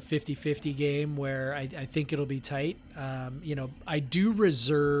 Call it a 50-50 game where I think it'll be tight. I do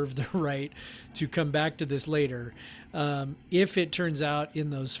reserve the right to come back to this later. If it turns out in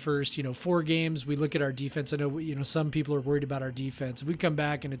those first, 4 games, we look at our defense. I know, some people are worried about our defense. If we come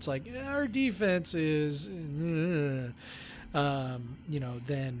back and it's like, our defense is, then,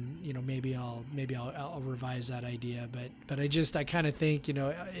 maybe I'll revise that idea. But I kind of think,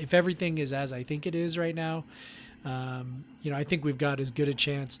 if everything is as I think it is right now, I think we've got as good a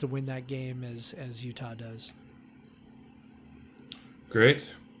chance to win that game as Utah does. Great.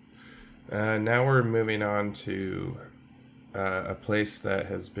 Now we're moving on to a place that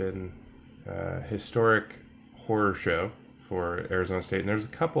has been a historic horror show for Arizona State, and there's a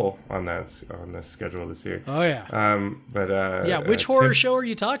couple on this schedule this year. Oh yeah. Which horror show are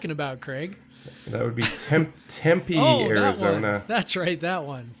you talking about, Craig? That would be Tempe, Arizona. That's right, that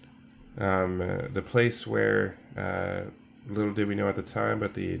one. The place where, little did we know at the time,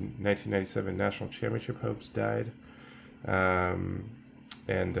 but the 1997 national championship hopes died.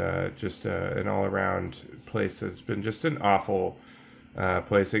 Just an all-around place that's been just an awful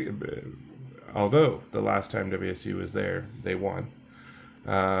place. Although the last time WSU was there, they won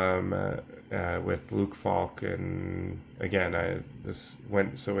with Luke Falk, and again, I guess it would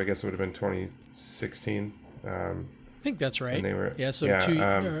have been 2016. I think that's right. They were,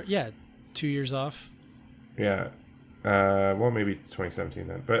 2 years off. Yeah. Maybe 2017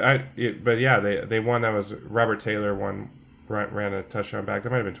 then. They won. That was Robert Taylor ran a touchdown back. That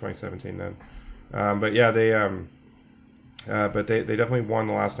might have been 2017 then. They definitely won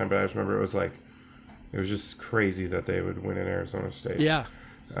the last time. But I just remember it was just crazy that they would win in Arizona State. Yeah.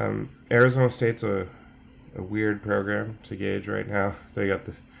 Arizona State's a weird program to gauge right now. They got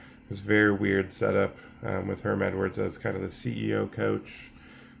this very weird setup with Herm Edwards as kind of the CEO coach.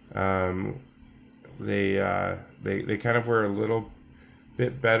 They kind of were a little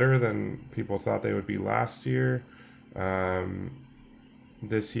bit better than people thought they would be last year.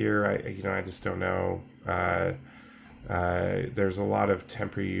 This year, I just don't know. There's a lot of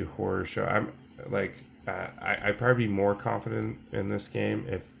Tempe horror show. I'd probably be more confident in this game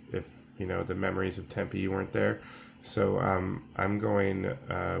if the memories of Tempe weren't there. So I'm going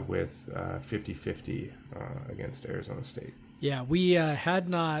with 50-50 against Arizona State. Yeah, we had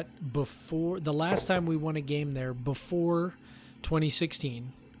not before the last time we won a game there before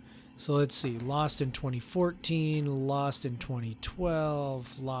 2016. So let's see, lost in 2014, lost in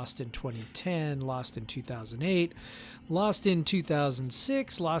 2012, lost in 2010, lost in 2008, lost in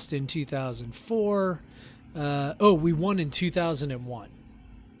 2006, lost in 2004. We won in 2001.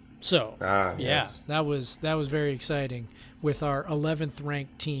 So yes. that was very exciting with our 11th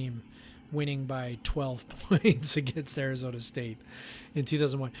ranked team winning by 12 points against Arizona State in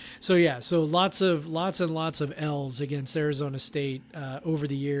 2001. So lots and lots of L's against Arizona State over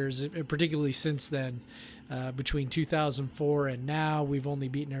the years, particularly since then. Between 2004 and now, we've only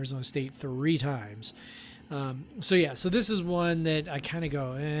beaten Arizona State 3 times. So this is one that I kind of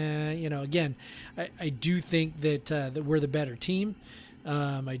go, again, I do think that we're the better team.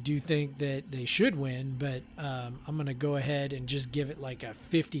 I do think that they should win, but I'm going to go ahead and just give it like a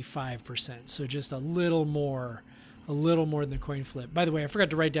 55%. So just a little more than the coin flip. By the way, I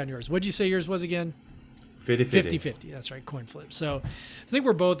forgot to write down yours. What did you say yours was again? 50-50. That's right, coin flip. So I think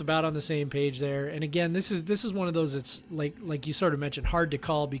we're both about on the same page there. And again, this is one of those that's like you sort of mentioned, hard to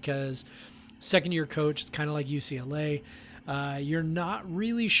call because second-year coach. It's kind of like UCLA. You're not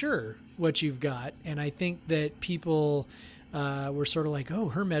really sure what you've got. And I think that people were sort of like, oh,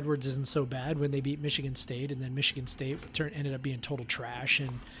 Herm Edwards isn't so bad when they beat Michigan State, and then Michigan State ended up being total trash.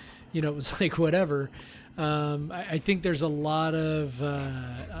 And, it was like whatever. I think there's a lot of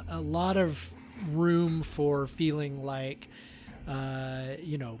room for feeling like,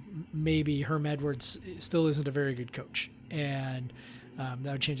 maybe Herm Edwards still isn't a very good coach. And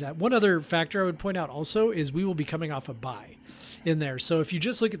that would change that. One other factor I would point out also is we will be coming off a bye in there. So if you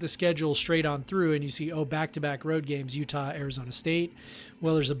just look at the schedule straight on through and you see, back-to-back road games, Utah, Arizona State,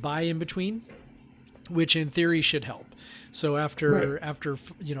 well, there's a bye in between, which in theory should help. So after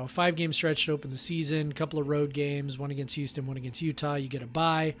 5-game stretch to open the season, a couple of road games, one against Houston, one against Utah, you get a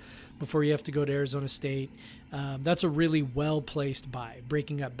bye before you have to go to Arizona State. That's a really well-placed bye,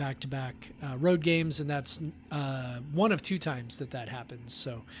 breaking up back-to-back road games, and that's one of 2 times that happens.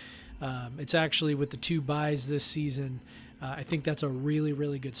 So it's actually with the 2 byes this season, I think that's a really,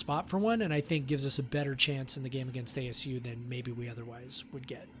 really good spot for one, and I think gives us a better chance in the game against ASU than maybe we otherwise would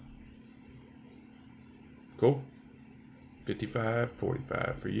get. Cool.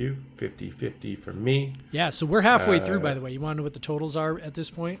 55-45 for you, 50-50 for me. Yeah, so we're halfway through, by the way. You want to know what the totals are at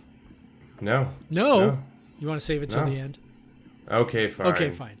this point? No. You want to save it till the end? Okay,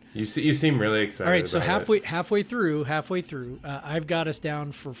 fine. You seem really excited. All right, so halfway through, I've got us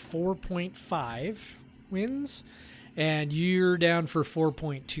down for 4.5 wins, and you're down for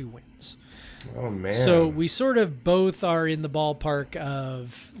 4.2 wins. Oh man! So we sort of both are in the ballpark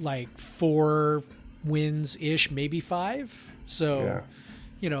of like 4 wins ish, maybe 5. So,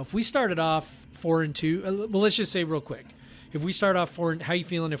 if we started off 4-2, well, let's just say real quick, if we start off 4, how you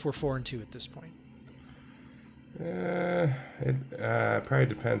feeling if we're 4-2 at this point? It probably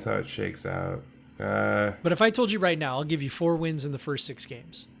depends how it shakes out. But if I told you right now, I'll give you 4 wins in the first 6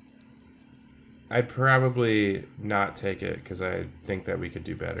 games. I'd probably not take it because I think that we could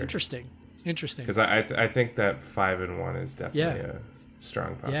do better. Interesting. Because I think that 5-1 is definitely a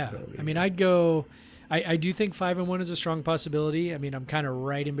strong possibility. Yeah, I mean, I'd go. I do think 5-1 is a strong possibility. I mean, I'm kind of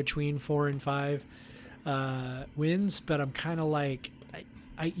right in between 4 and 5 wins, but I'm kind of like,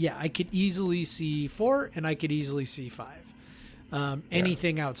 I could easily see 4 and I could easily see 5.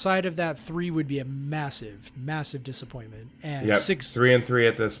 Anything outside of that, 3 would be a massive, massive disappointment. And 6, 3-3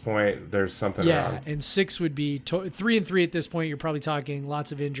 at this point, there's something wrong. And 6 would be 3-3 at this point. You're probably talking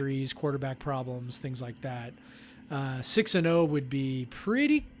lots of injuries, quarterback problems, things like that. 6-0 would be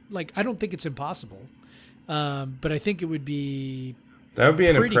pretty. Like, I don't think it's impossible, but I think it would be. That would be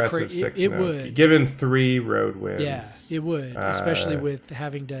an impressive 6-0. It would, given 3 road wins. Yeah, it would, especially with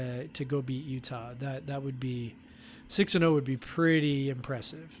having to go beat Utah. That would be 6-0 would be pretty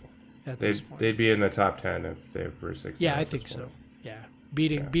impressive at this point. They'd be in the top 10 if they were 6-0. Yeah, I think so. Yeah,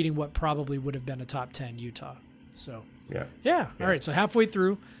 beating what probably would have been a top 10 Utah. So yeah. All right, so halfway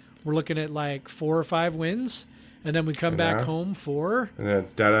through, we're looking at like 4 or 5 wins. And then we come back home for. And then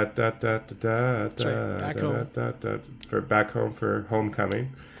back home for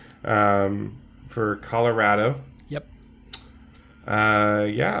homecoming, for Colorado. Yep.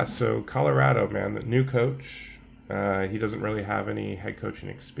 So Colorado, man, the new coach. He doesn't really have any head coaching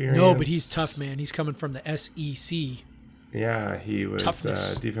experience. No, but he's tough, man. He's coming from the SEC. Yeah, he was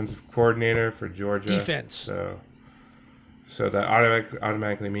defensive coordinator for Georgia. Defense. So that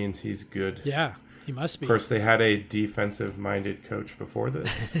automatically means he's good. Yeah. He must be. Of course, they had a defensive-minded coach before this,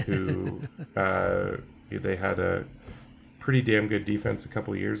 who they had a pretty damn good defense a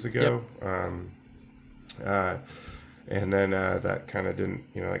couple of years ago, and then that kind of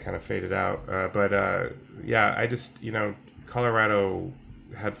didn't, that kind of faded out. I just, Colorado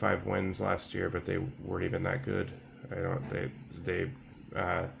had 5 wins last year, but they weren't even that good. It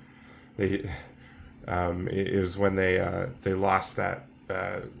was when they lost that.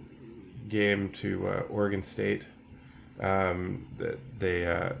 Game to Oregon State, that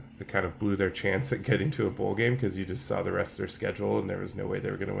they kind of blew their chance at getting to a bowl game because you just saw the rest of their schedule and there was no way they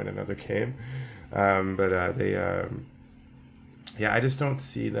were going to win another game. I just don't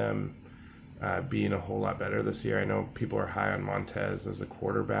see them being a whole lot better this year. I know people are high on Montez as a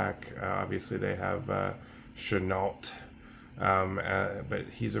quarterback. Obviously, they have Chenault. But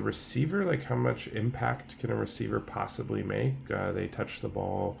he's a receiver. Like, how much impact can a receiver possibly make? They touch the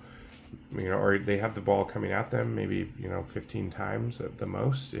ball, or they have the ball coming at them maybe 15 times at the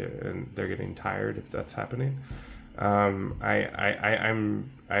most, and they're getting tired if that's happening. I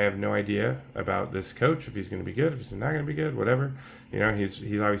have no idea about this coach, if he's going to be good, if he's not going to be good, whatever. He's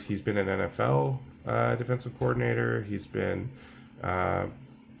been an NFL defensive coordinator. He's been a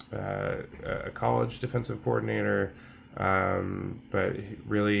college defensive coordinator. But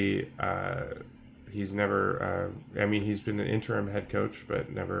really, he's never. I mean, he's been an interim head coach,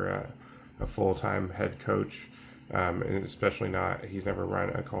 but never a full-time head coach, and especially not. He's never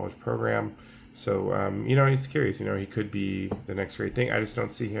run a college program. So, he's curious. He could be the next great thing. I just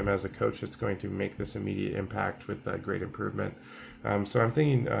don't see him as a coach that's going to make this immediate impact with great improvement. So I'm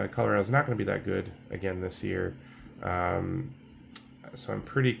thinking Colorado's not going to be that good again this year. So I'm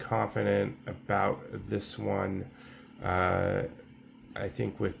pretty confident about this one. I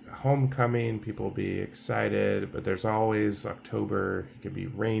think with homecoming, people will be excited, but there's always October. It can be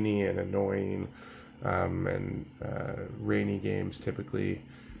rainy and annoying, and rainy games typically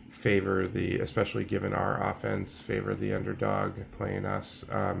favor especially given our offense, favor the underdog playing us.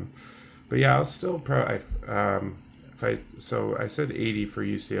 But yeah, I'll still I said 80 for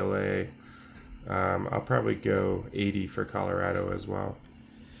UCLA. I'll probably go 80 for Colorado as well.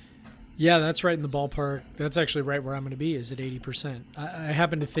 Yeah, that's right in the ballpark. That's actually right where I'm going to be, is at 80%. I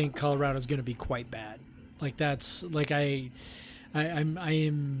happen to think Colorado's going to be quite bad. Like that's like I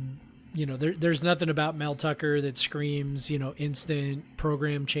am. There's nothing about Mel Tucker that screams, instant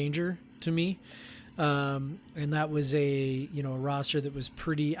program changer to me. And that was a roster that was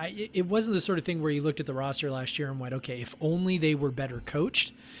pretty, it wasn't the sort of thing where you looked at the roster last year and went, okay, if only they were better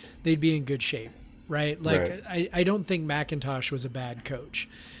coached, they'd be in good shape. Right. Like right. I don't think McIntosh was a bad coach.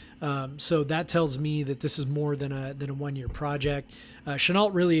 So that tells me that this is more than a 1-year project.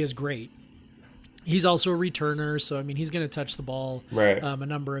 Chenault really is great. He's also a returner, so I mean he's going to touch the ball right. A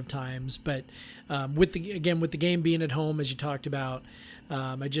number of times. But with the game being at home, as you talked about,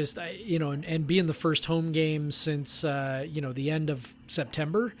 and being the first home game since the end of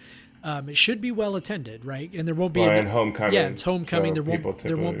September, it should be well attended, right? And there won't be homecoming. Yeah, it's homecoming. So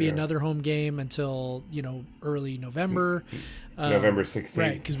there won't be another home game until early November. November 16th.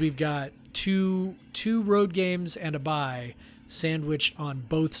 Right, because we've got two road games and a bye sandwiched on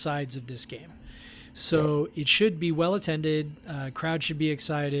both sides of this game. So It should be well attended. Crowd should be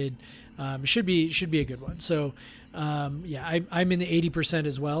excited. It should be a good one. So I'm in the 80%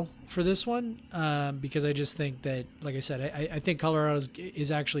 as well for this one because I just think that, like I said, I think Colorado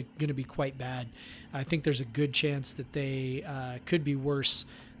is actually going to be quite bad. I think there's a good chance that they could be worse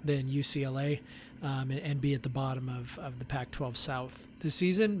than UCLA and be at the bottom of the Pac-12 South this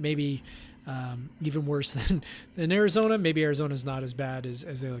season. Maybe even worse than Arizona. Maybe Arizona's not as bad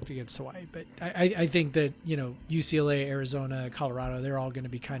as they looked against Hawaii. But I think that, UCLA, Arizona, Colorado, they're all going to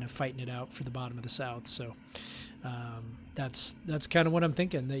be kind of fighting it out for the bottom of the South. So that's kind of what I'm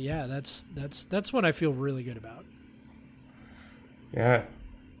thinking. That's what I feel really good about. Yeah.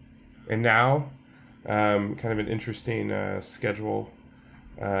 And now, kind of an interesting schedule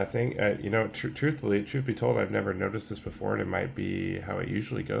thing. Truth be told, I've never noticed this before, and it might be how it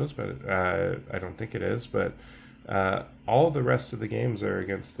usually goes, but I don't think it is. But all the rest of the games are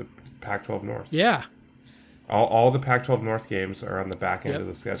against the Pac-12 North. Yeah. All the Pac-12 North games are on the back end of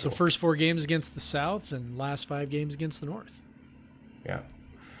the schedule. So first 4 games against the South and last 5 games against the North. Yeah.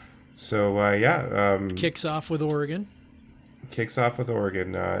 So, kicks off with Oregon.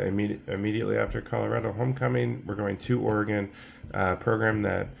 Immediately after Colorado homecoming. We're going to Oregon, program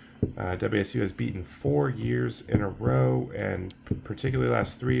that WSU has beaten 4 years in a row, and particularly the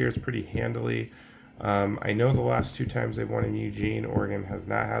last 3 years pretty handily. I know the last 2 times they've won in Eugene, Oregon has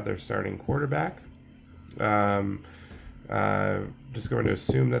not had their starting quarterback. Just going to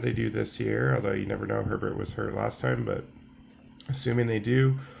assume that they do this year, although you never know. Herbert was hurt last time, but assuming they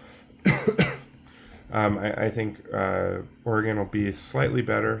do, I think Oregon will be slightly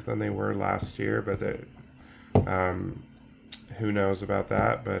better than they were last year, but who knows about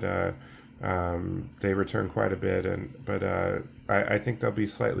that? But they return quite a bit, but I think they'll be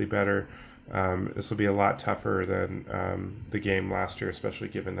slightly better. This will be a lot tougher than the game last year, especially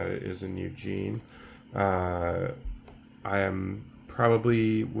given that it is in Eugene. I am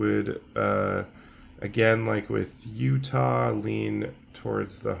probably would again, like with Utah, lean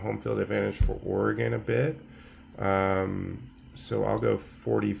towards the home field advantage for Oregon a bit. So I'll go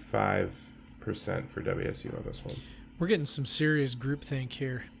 45% for WSU on this one. We're getting some serious groupthink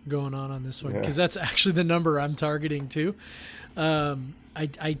here going on this one, because that's actually the number I'm targeting too.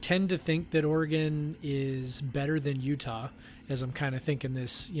 I tend to think that Oregon is better than Utah, as I'm kind of thinking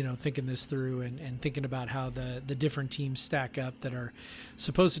this through and thinking about how the different teams stack up that are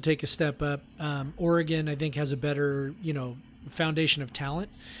supposed to take a step up. Oregon, I think, has a better, foundation of talent.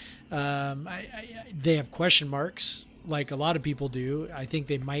 They have question marks like a lot of people do. I think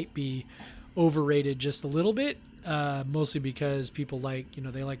they might be overrated just a little bit. mostly because people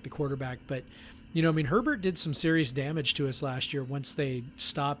they like the quarterback. But, Herbert did some serious damage to us last year once they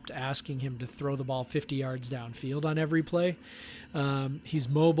stopped asking him to throw the ball 50 yards downfield on every play. He's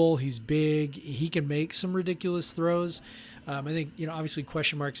mobile. He's big. He can make some ridiculous throws. I think, obviously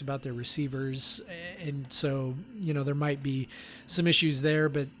question marks about their receivers. And so, there might be some issues there,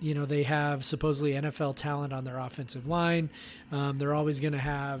 but, they have supposedly NFL talent on their offensive line. They're always going to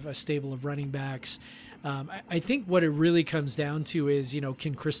have a stable of running backs. I think what it really comes down to is,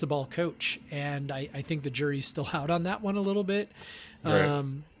 can Cristobal coach? And I think the jury's still out on that one a little bit. Right.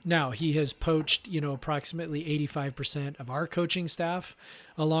 Now, he has poached, approximately 85% of our coaching staff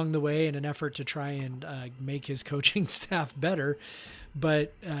along the way in an effort to try and make his coaching staff better.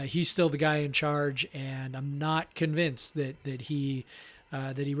 But he's still the guy in charge, and I'm not convinced that he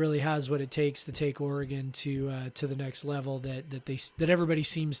really has what it takes to take Oregon to the next level that everybody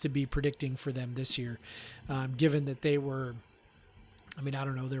seems to be predicting for them this year, given that they were, I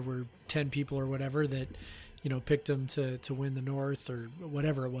don't know, there were 10 people or whatever that picked them to win the North or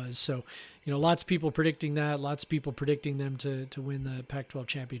whatever it was. So, lots of people predicting that, lots of people predicting them to win the Pac-12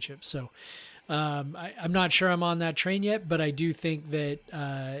 championship. So I'm not sure I'm on that train yet, but I do think that,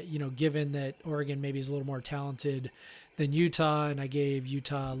 given that Oregon maybe is a little more talented than Utah, and I gave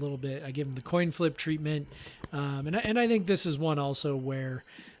Utah I gave them the coin flip treatment. And I think this is one also where,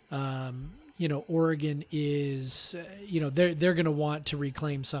 Oregon is, they're going to want to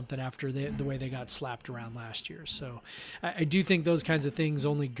reclaim something after the way they got slapped around last year. So I do think those kinds of things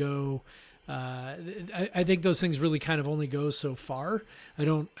only go, I think those things really kind of only go so far. I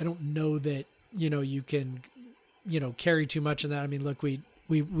don't know that, you can, carry too much in that. Look, we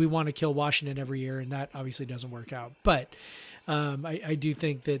want to kill Washington every year, and that obviously doesn't work out. But I do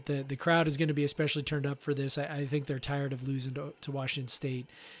think that the crowd is going to be especially turned up for this. I think they're tired of losing to Washington State.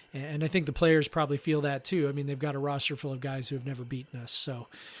 And I think the players probably feel that too. They've got a roster full of guys who have never beaten us. So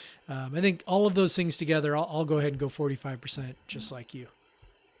I think all of those things together, I'll go ahead and go 45%, just like you.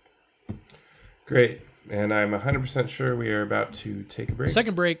 Great. And I'm 100% sure we are about to take a break.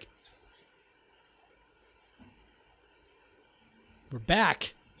 Second break. We're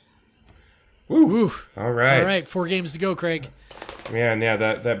back. Woo. Woo. All right. All right. 4 games to go, Craig. Man, yeah,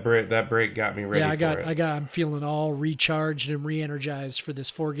 that break got me ready. I'm feeling all recharged and re-energized for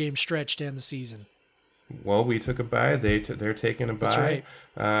this 4-game stretch to end the season. Well, we took a bye. They're taking a bye. That's right.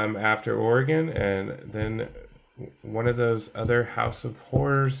 After Oregon, and then one of those other House of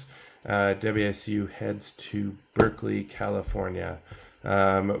Horrors, WSU heads to Berkeley, California,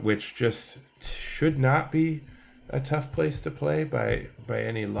 which just should not be a tough place to play by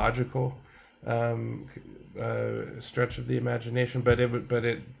any logical stretch of the imagination, but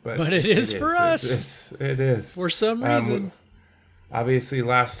it is for us. It is for some reason. Obviously,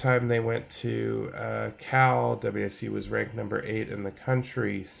 last time they went to Cal, WSU was ranked number 8 in the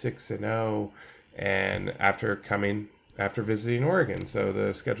country, 6-0, and after visiting Oregon, so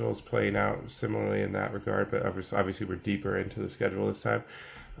the schedule is playing out similarly in that regard. But obviously, we're deeper into the schedule this time,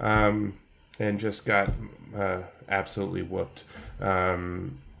 and just got absolutely whooped.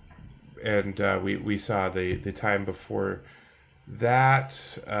 And we saw the time before that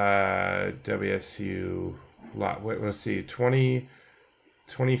WSU, let's see,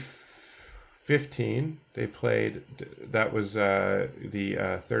 2015 they played, that was the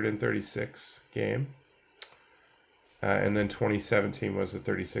 3rd and 36 game, and then 2017 was the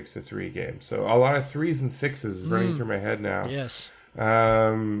 36-3 game. So a lot of 3s and 6s running through my head now. Yes.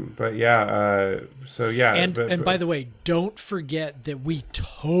 But yeah, so yeah. And by the way, don't forget that we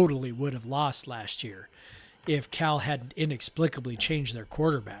totally would have lost last year if Cal hadn't inexplicably changed their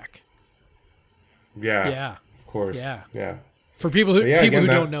quarterback. Yeah. Yeah. Of course. Yeah. Yeah. For people who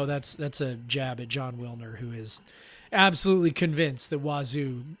don't know, that's a jab at John Wilner, who is absolutely convinced that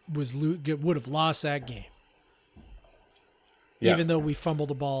Wazoo would have lost that game. Yeah. Even though we fumbled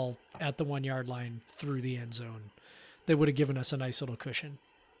the ball at the 1-yard line through the end zone. They would have given us a nice little cushion.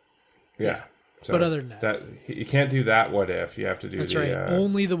 Yeah. So but other than that, you can't do that what if. You have to do that's right.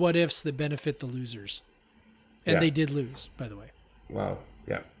 Only the what ifs that benefit the losers. And they did lose, by the way. Well,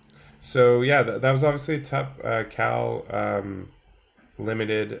 yeah. So, yeah, that was obviously tough. Cal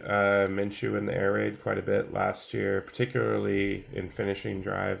limited Minshew in the air raid quite a bit last year, particularly in finishing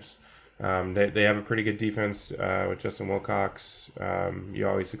drives. They have a pretty good defense with Justin Wilcox. You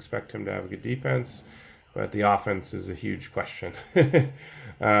always expect him to have a good defense. But the offense is a huge question. They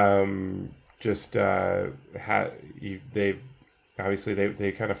kind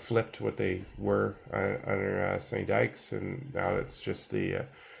of flipped what they were under Sonny Dykes, and now it's just and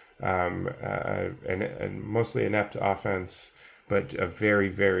mostly inept offense, but a very,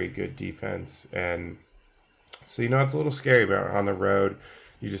 very good defense. And So it's a little scary, but on the road,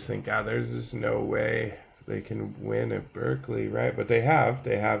 you just think, God, there's just no way they can win at Berkeley, right? But they have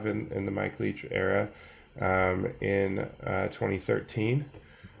in the Mike Leach era, in 2013,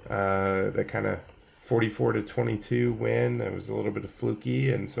 that kind of 44-22 win. That was a little bit of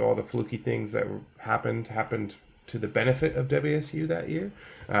fluky, and so all the fluky things that happened to the benefit of WSU that year.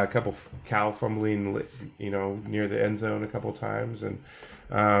 A couple Cal fumbling, near the end zone a couple times,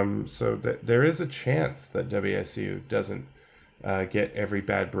 and so that there is a chance that WSU doesn't get every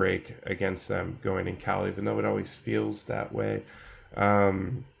bad break against them going in Cal, even though it always feels that way. I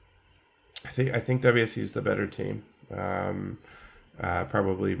think WSU is the better team,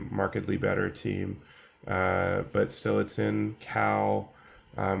 probably markedly better team, but still it's in Cal,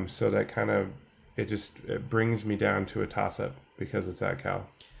 so that kind of it brings me down to a toss-up because it's at Cal,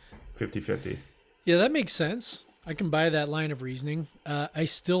 50-50. Yeah, that makes sense. I can buy that line of reasoning. I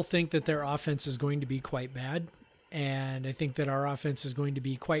still think that their offense is going to be quite bad, and I think that our offense is going to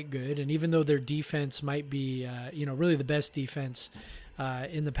be quite good. And even though their defense might be, really the best defense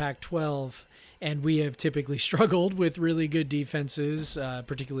in the Pac-12, and we have typically struggled with really good defenses,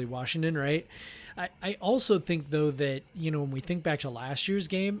 particularly Washington, right? I also think, though, that, when we think back to last year's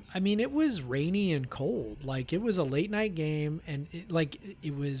game, I mean, it was rainy and cold. Like, it was a late night game, and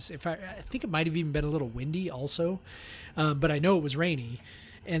it was, I think it might have even been a little windy also, but I know it was rainy.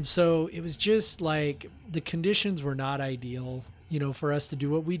 And so it was just like the conditions were not ideal, for us to do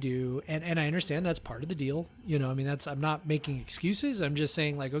what we do. And I understand that's part of the deal. I'm not making excuses. I'm just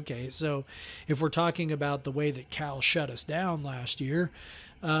saying, like, okay, so if we're talking about the way that Cal shut us down last year,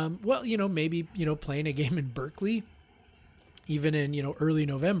 maybe, playing a game in Berkeley, even in, early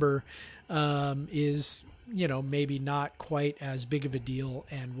November, is, maybe not quite as big of a deal,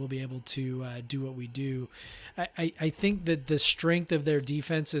 and we'll be able to do what we do. I think that the strength of their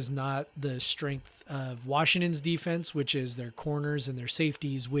defense is not the strength of Washington's defense, which is their corners and their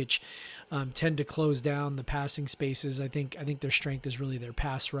safeties, which tend to close down the passing spaces. I think their strength is really their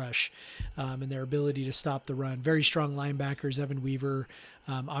pass rush, and their ability to stop the run. Very strong linebackers. Evan Weaver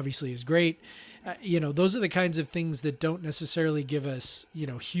obviously is great. Those are the kinds of things that don't necessarily give us,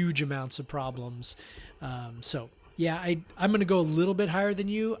 huge amounts of problems. So yeah, I'm going to go a little bit higher than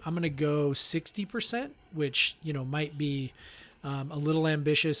you. I'm going to go 60%, which, might be a little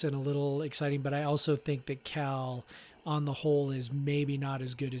ambitious and a little exciting, but I also think that Cal on the whole is maybe not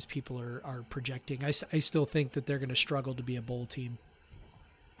as good as people are projecting. I still think that they're going to struggle to be a bowl team.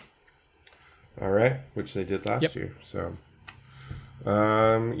 All right, which they did last year. So,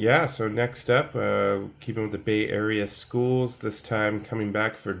 so next up, keeping with the Bay Area schools, this time coming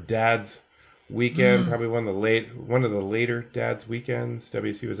back for Dad's weekend, probably one of the later Dad's weekends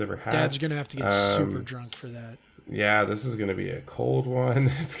WSU has ever had. Dad's going to have to get super drunk for that. Yeah, this is going to be a cold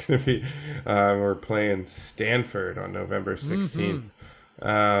one. It's going to be, we're playing Stanford on November 16th.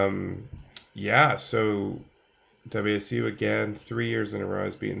 So WSU again, 3 years in a row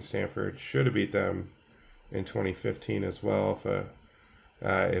has beaten Stanford. Should have beat them in 2015 as well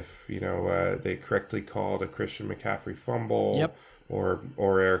if they correctly called a Christian McCaffrey fumble. Yep. Or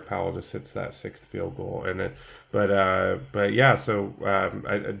Eric Powell just hits that sixth field goal, and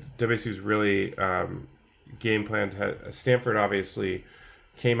WSU's really game plan. Stanford obviously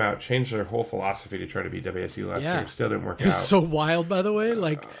came out, changed their whole philosophy to try to beat WSU last year. Still didn't work out. It's so wild, by the way.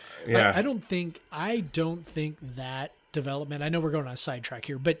 I don't think that development. I know we're going on a sidetrack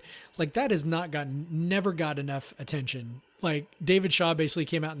here, but that has never got enough attention. Like, David Shaw basically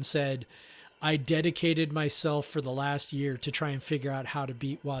came out and said, I dedicated myself for the last year to try and figure out how to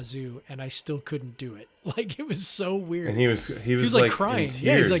beat Wazoo, and I still couldn't do it. It was so weird. And he was like crying.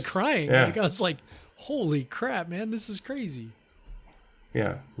 Yeah, he's like crying. Yeah. I was like, holy crap, man, this is crazy.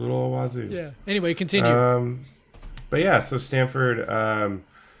 Yeah, little Wazoo. Yeah. Anyway, continue. So Stanford,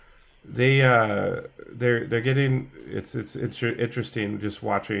 they're getting it's interesting just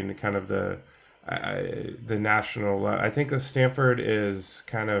watching kind of the national. I think Stanford is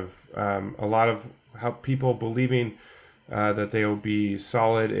kind of a lot of how people believing that they will be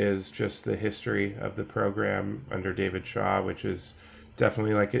solid is just the history of the program under David Shaw, which is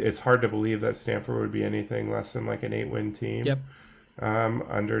definitely it's hard to believe that Stanford would be anything less than an 8-win team. Yep.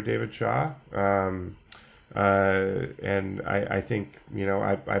 Under David Shaw. And I think,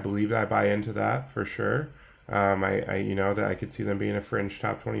 I believe that, I buy into that for sure. That I could see them being a fringe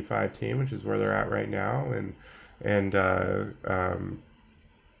top 25 team, which is where they're at right now.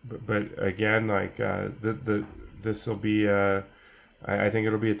 But again, this will be, I think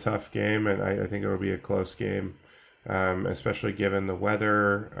it'll be a tough game, and I think it'll be a close game, especially given the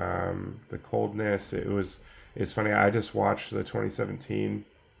weather, the coldness. It's funny. I just watched the 2017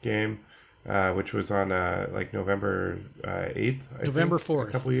 game which was on like November 8th, November think, 4th.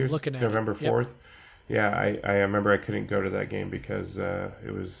 a couple years. Looking at November it. 4th. Yep. Yeah, I remember I couldn't go to that game because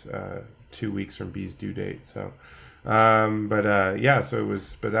it was 2 weeks from B's due date. So, yeah, so it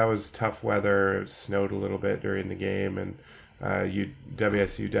was, but that was tough weather. It snowed a little bit during the game, and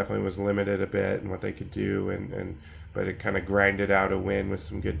WSU definitely was limited a bit in what they could do, but it kind of grinded out a win with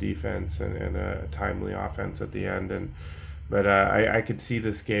some good defense and a timely offense at the end. But I could see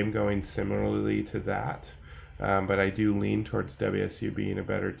this game going similarly to that. But I do lean towards WSU being a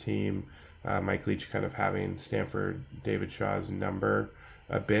better team. Mike Leach kind of having Stanford David Shaw's number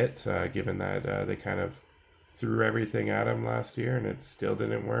a bit, given that they kind of threw everything at him last year and it still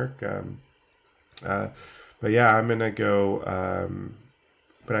didn't work. But yeah, I'm going to go,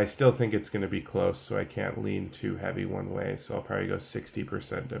 but I still think it's going to be close, so I can't lean too heavy one way. So I'll probably go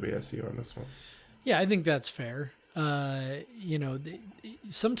 60% WSU on this one. Yeah, I think that's fair.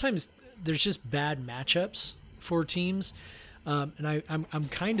 Sometimes there's just bad matchups for teams. And I'm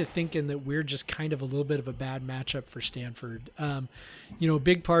kind of thinking that we're just kind of a little bit of a bad matchup for Stanford. A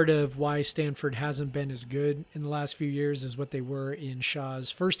big part of why Stanford hasn't been as good in the last few years is what they were in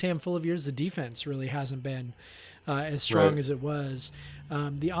Shaw's first handful of years. The defense really hasn't been as strong as it was.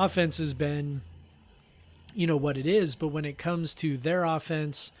 The offense has been, what it is, but when it comes to their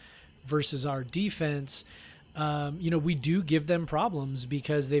offense versus our defense, we do give them problems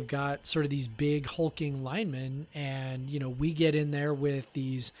because they've got sort of these big hulking linemen, and, we get in there with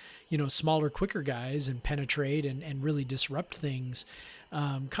these, smaller, quicker guys and penetrate and really disrupt things,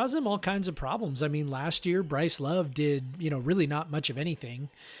 cause them all kinds of problems. I mean, last year, Bryce Love did, really not much of anything,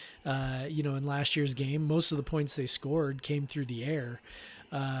 in last year's game. Most of the points they scored came through the air.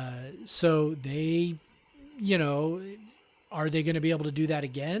 So they, are they going to be able to do that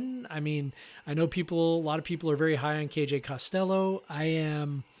again? I mean, I know a lot of people are very high on KJ Costello. I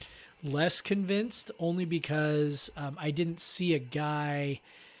am less convinced only because I didn't see a guy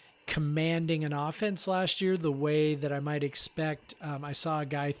commanding an offense last year the way that I might expect. I saw a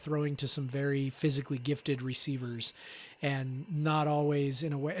guy throwing to some very physically gifted receivers, and not always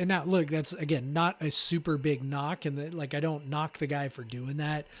in a way. And now, look, that's, again, not a super big knock, and I don't knock the guy for doing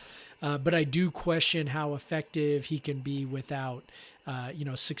that. But I do question how effective he can be without,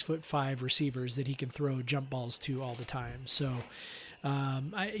 6'5" receivers that he can throw jump balls to all the time. So,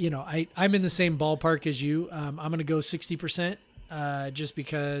 I'm in the same ballpark as you. I'm going to go 60%, just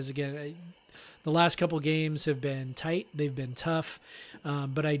because, again, the last couple games have been tight. They've been tough.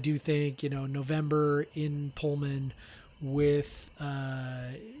 But I do think, November in Pullman with,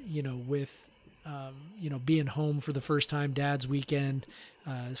 being home for the first time, Dad's weekend,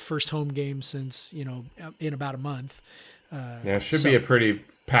 first home game since, in about a month. It should be a pretty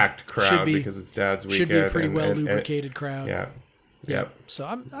packed crowd because it's Dad's weekend. Should be a pretty well lubricated crowd. Yeah. Yep. So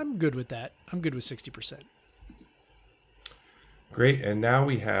I'm good with that. I'm good with 60%. Great. And now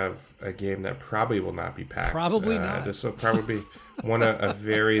we have a game that probably will not be packed. Probably not. This will probably be I'm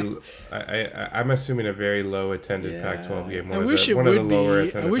assuming a very low attended Pac-12 game. I wish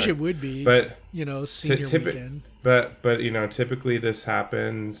it would be. But senior weekend. But typically this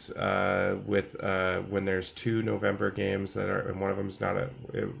happens with when there's two November games that are, and one of them's not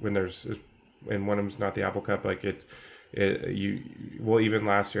one of them's not the Apple Cup. Even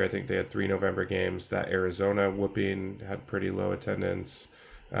last year I think they had 3 November games. That Arizona whooping had pretty low attendance.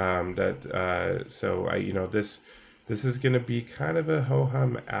 This is going to be kind of a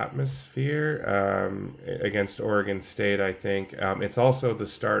ho-hum atmosphere against Oregon State, I think. It's also the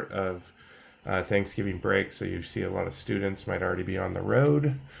start of Thanksgiving break, so you see a lot of students might already be on the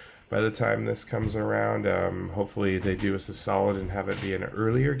road by the time this comes around. Hopefully they do us a solid and have it be an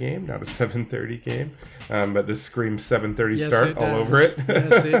earlier game, not a 7:30 game. But this screams 7:30 start all over it.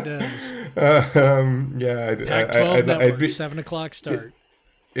 Yes, it does. Pac-12 Network, 7 o'clock start.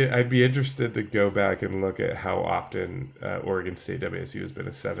 I'd be interested to go back and look at how often Oregon State WSU has been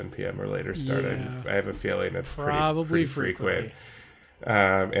a 7 p.m. or later start. Yeah. I have a feeling it's probably pretty frequent.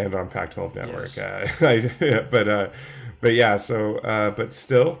 And on Pac-12 Network. Yes. But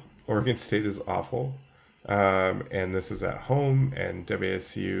still, Oregon State is awful. And this is at home, and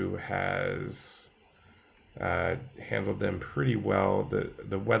WSU has handled them pretty well.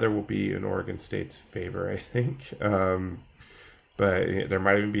 The weather will be in Oregon State's favor, I think. But there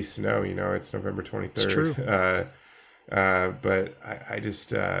might even be snow. It's November 23rd. It's true. But I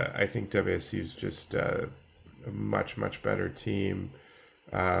think WSU is just a much, much better team.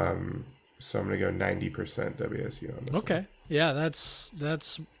 So I'm going to go 90% WSU on this. Okay. One. Yeah, that's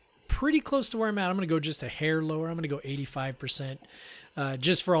pretty close to where I'm at. I'm going to go just a hair lower. I'm going to go 85%,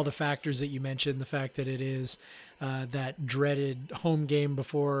 just for all the factors that you mentioned. The fact that it is that dreaded home game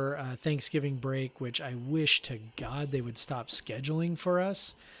before Thanksgiving break, which I wish to God they would stop scheduling for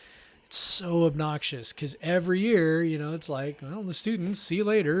us. It's so obnoxious because every year, it's like, well, the students, see you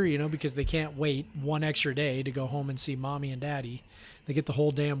later, because they can't wait one extra day to go home and see mommy and daddy. They get the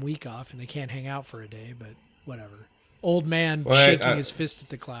whole damn week off and they can't hang out for a day, but whatever. Old man shaking his fist at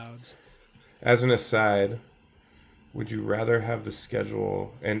the clouds. As an aside, would you rather have the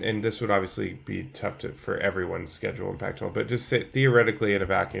schedule, and this would obviously be tough for everyone's schedule in Pac-12, but just say theoretically in a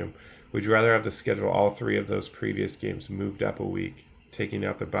vacuum, would you rather have the schedule, all three of those previous games moved up a week, taking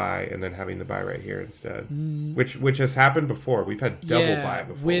out the bye, and then having the bye right here instead? Which has happened before. We've had double bye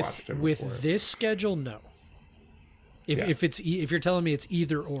before Washington before. With this schedule, no. If you're telling me it's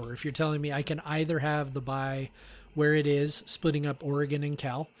either or, if you're telling me I can either have the bye where it is, splitting up Oregon and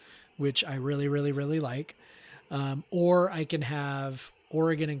Cal, which I really, really, really like, or I can have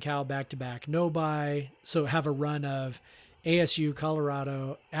Oregon and Cal back-to-back, no bye, so have a run of ASU,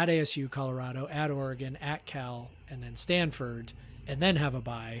 Colorado, at Oregon, at Cal, and then Stanford, and then have a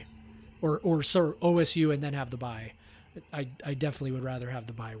bye, or OSU and then have the bye. I definitely would rather have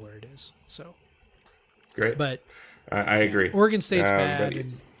the bye where it is. So great, but I agree. Oregon State's bad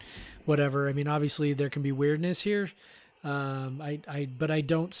and whatever. I mean, obviously there can be weirdness here. But I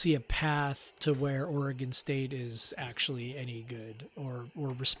don't see a path to where Oregon State is actually any good or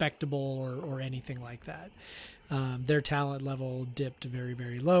respectable or anything like that. Their talent level dipped very,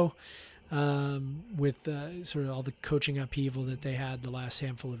 very low. With sort of all the coaching upheaval that they had the last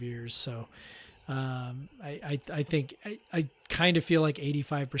handful of years. So I think I kind of feel like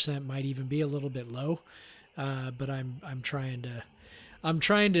 85% might even be a little bit low, but I'm trying to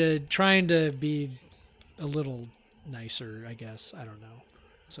be a little nicer, I guess. I don't know.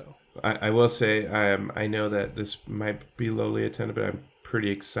 So I will say I know that this might be lowly attended, but I'm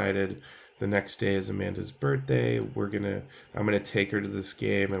pretty excited. The next day is Amanda's birthday. I'm gonna take her to this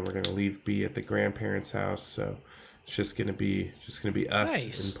game, and we're gonna leave B at the grandparents' house. So it's just gonna be us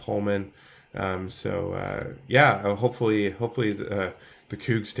nice. in Pullman. Hopefully the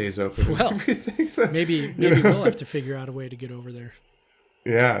Coug stays open. Well, and everything. So, maybe we'll have to figure out a way to get over there.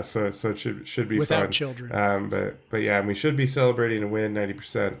 Yeah, so it should be without fun. Children. But yeah, and we should be celebrating a win,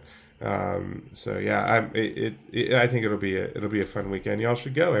 90%. So yeah, I think it'll be a fun weekend. Y'all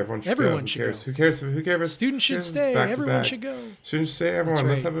should go. Everyone should go. Who cares? Who cares? Students should stay. Everyone should go. Students stay. Everyone.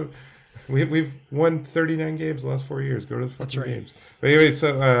 Right. Let's have we've won 39 games the last 4 years. Go to the fucking right. games. But anyway,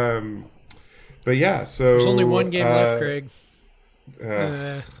 so but yeah, so there's only one game left, Craig.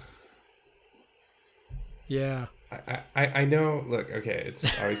 Yeah. I know. Look, okay, it's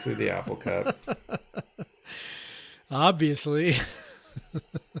obviously the Apple Cup. Obviously.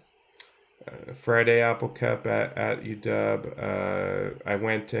 Friday Apple Cup at UW. I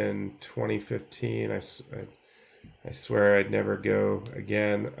went in 2015. I swear I'd never go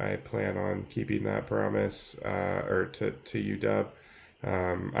again. I plan on keeping that promise. Or to UW.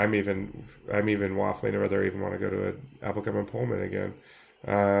 I'm even waffling whether I even want to go to an Apple Cup in Pullman again.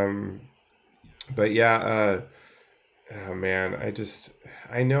 But yeah. Oh man,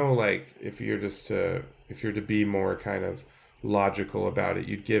 I know, like, if you're to be more kind of logical about it,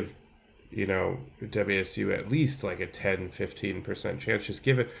 you'd give, WSU at least like a 10-15% chance.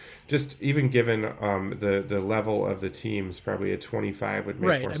 Even given the level of the teams, probably a 25 would make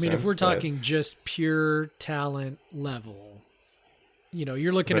more sense. Right. I mean, if we're talking just pure talent level,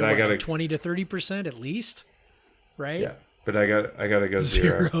 you're looking at like 20 to 30% at least, right? Yeah. But I gotta go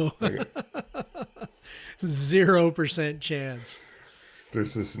zero. 0% chance.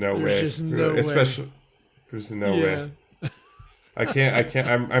 There's just no way. There's no way. There's no way. I can't.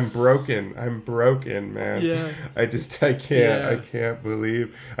 I'm broken. I'm broken, man. Yeah. I can't. Yeah. I can't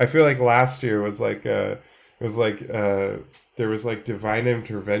believe. I feel like last year was like there was like divine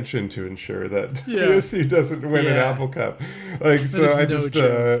intervention to ensure that WSU doesn't win an Apple Cup. Like, so I just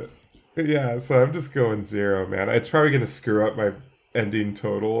so I'm just going zero, man. It's probably gonna screw up my ending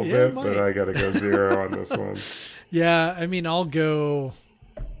total a bit, but I gotta go zero on this one. Yeah, I mean, I'll go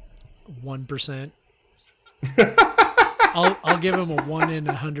 1%. I'll give him a 1 in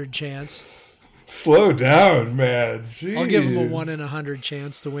 100 chance. Slow down, man. Jeez. I'll give him a 1 in 100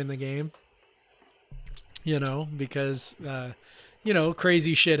 chance to win the game. Because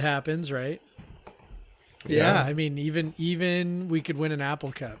crazy shit happens, right? Yeah, I mean, even we could win an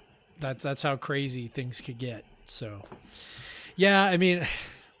Apple Cup. That's how crazy things could get. So, yeah, I mean,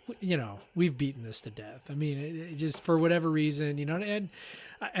 we've beaten this to death. I mean, it just for whatever reason, and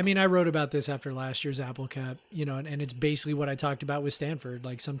I mean, I wrote about this after last year's Apple Cup, and it's basically what I talked about with Stanford.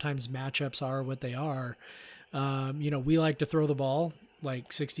 Like sometimes matchups are what they are. We like to throw the ball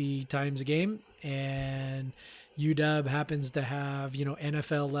like 60 times a game, and UW happens to have,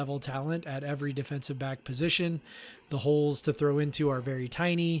 NFL level talent at every defensive back position. The holes to throw into are very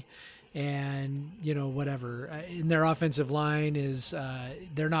tiny. And, whatever. In their offensive line is,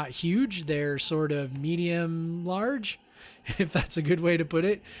 they're not huge. They're sort of medium large, if that's a good way to put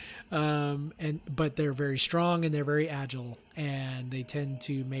it. But they're very strong and they're very agile, and they tend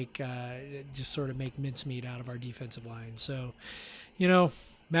to make, just sort of make mincemeat out of our defensive line. So,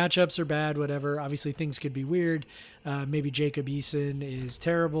 matchups are bad, whatever. Obviously things could be weird. Maybe Jacob Eason is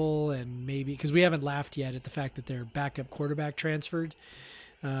terrible, and maybe, cause we haven't laughed yet at the fact that their backup quarterback transferred.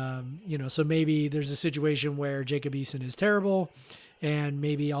 So maybe there's a situation where Jacob Eason is terrible, and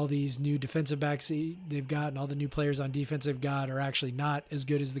maybe all these new defensive backs they've got and all the new players on defense they've got are actually not as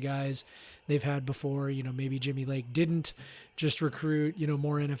good as the guys they've had before. Maybe Jimmy Lake didn't just recruit,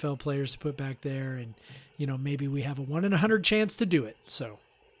 more NFL players to put back there, and, maybe we have a 1 in 100 chance to do it. So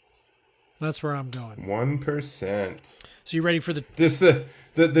that's where I'm going. 1%. So you ready for just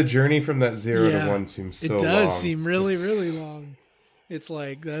the journey from that 0 to 1 seems so long. It does seem really, really long. It's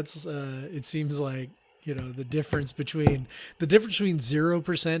like it seems like, the difference between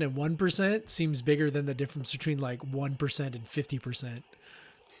 0% and 1% seems bigger than the difference between like 1% and 50%.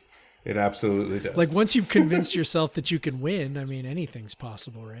 It absolutely does. Like once you've convinced yourself that you can win, I mean, anything's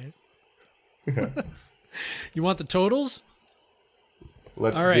possible, right? Yeah. You want the totals?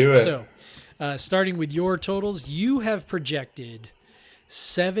 Let's All right, do it. So starting with your totals, you have projected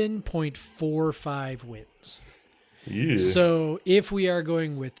 7.45 wins. Yeah. So if we are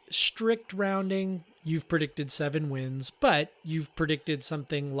going with strict rounding, you've predicted 7 wins, but you've predicted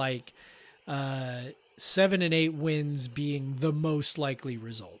something like 7 and 8 wins being the most likely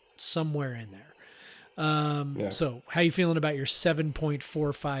result, somewhere in there. So how are you feeling about your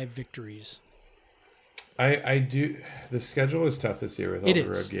 7.45 victories? I do. The schedule is tough this year with all the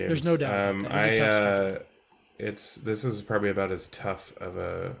road games. There's no doubt about that. It's a tough schedule. This is probably about as tough of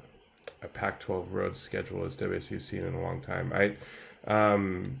a Pac-12 road schedule as WSU's seen in a long time. I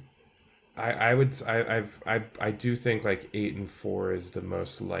do think like 8-4 is the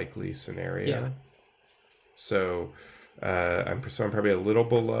most likely scenario. Yeah. So I'm probably a little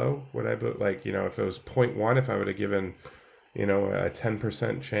below what if it was 0.1, if I would have given a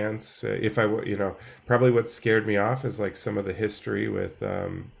 10% chance, probably what scared me off is like some of the history with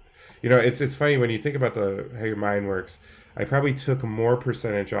it's funny when you think about how your mind works. I probably took more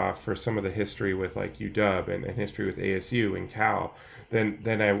percentage off for some of the history with like UW and history with ASU and Cal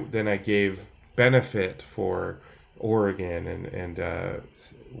than I gave benefit for Oregon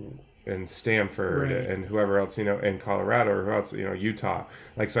and Stanford, right, and whoever else, and Colorado, or who else, Utah.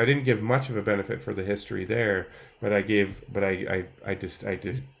 Like, so I didn't give much of a benefit for the history there, but I did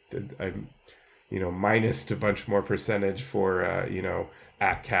minused a bunch more percentage for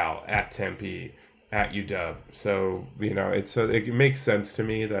at Cal, at Tempe, at UW. So it makes sense to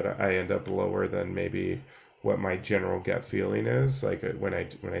me that I end up lower than maybe what my general gut feeling is, like when I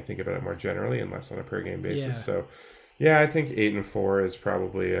think about it more generally and less on a per game basis. Yeah. So yeah, I think 8-4 is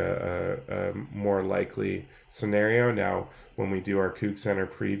probably a more likely scenario. Now, when we do our Coug Center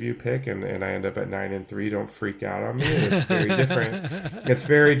preview pick and I end up at 9-3, don't freak out on me. It's very different. It's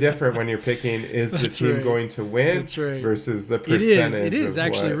very different when you're picking, is the team going to win versus the percentage. It is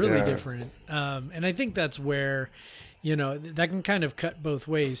actually really different. And I think that's where, that can kind of cut both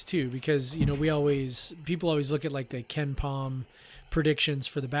ways too, because, people always look at like the Ken Palm predictions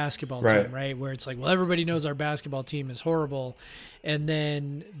for the basketball team, right? Where it's like, well, everybody knows our basketball team is horrible. And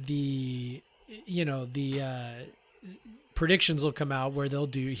then the predictions will come out where he'll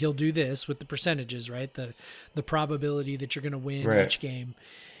do this with the percentages, right? The probability that you're going to win each game.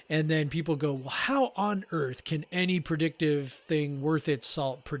 And then people go, well, how on earth can any predictive thing worth its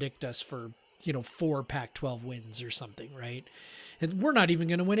salt predict us for, 4 Pac-12 wins or something, right? And we're not even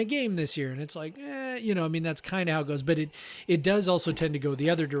going to win a game this year. And it's like, that's kind of how it goes. But it does also tend to go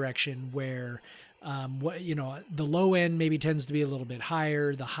the other direction where, the low end maybe tends to be a little bit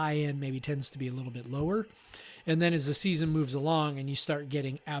higher. The high end maybe tends to be a little bit lower. And then as the season moves along and you start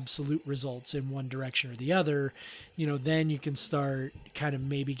getting absolute results in one direction or the other, then you can start kind of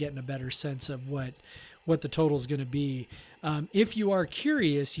maybe getting a better sense of what the total is going to be. If you are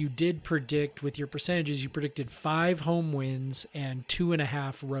curious, you did predict with your percentages, you predicted 5 home wins and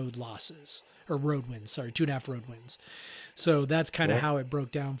 2.5 road losses, or road wins. Sorry, 2.5 road wins. So that's kind of how it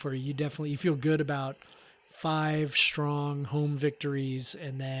broke down for you. You feel good about 5 strong home victories,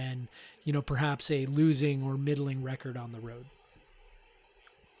 and then, perhaps a losing or middling record on the road.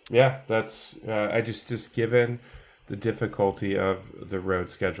 Yeah, that's I just given the difficulty of the road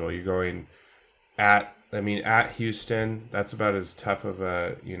schedule. You're going at Houston, that's about as tough of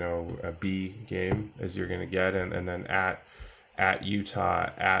a B game as you're going to get, and then at Utah,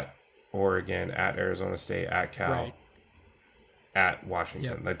 at Oregon, at Arizona State, at Cal, right. at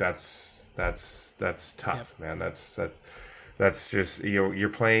Washington. Yep. Like that's tough, man. That's just you're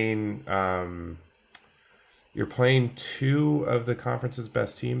playing two of the conference's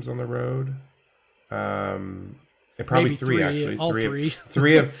best teams on the road. And probably Maybe three actually. All three.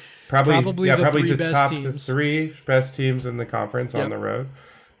 Three of probably the the top teams. Three best teams in the conference on the road.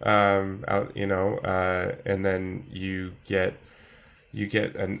 And then you get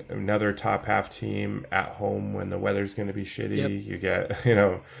another top half team at home when the weather's going to be shitty. Yep. You get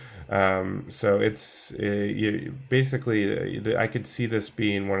so it's basically I could see this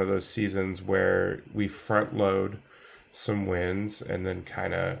being one of those seasons where we front load some wins and then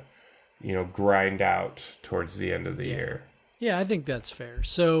kind of grind out towards the end of the year. Yeah, I think that's fair.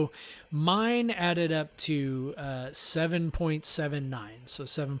 So mine added up to 7.79, so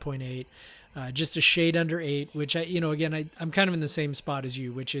 7.8, just a shade under 8, which I'm kind of in the same spot as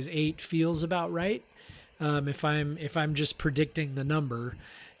you, which is 8 feels about right. If I'm just predicting the number,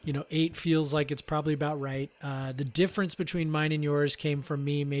 8 feels like it's probably about right. The difference between mine and yours came from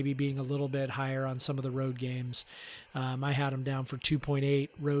me maybe being a little bit higher on some of the road games. I had them down for 2.8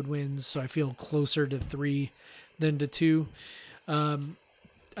 road wins, so I feel closer to 3 than to 2.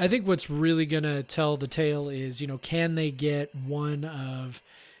 I think what's really going to tell the tale is, can they get one of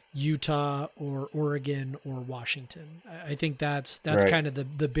Utah or Oregon or Washington? I think that's right. kind of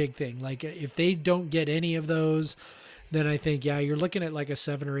the big thing. Like if they don't get any of those, then I think, you're looking at like a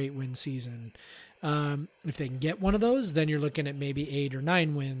 7 or 8 win season. If they can get one of those, then you're looking at maybe 8 or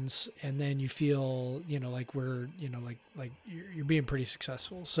 9 wins, and then you feel, like we're, like you're being pretty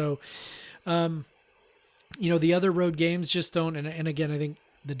successful. So, the other road games just don't, and again, I think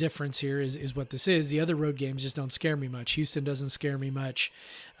the difference here is what this is. The other road games just don't scare me much. Houston doesn't scare me much.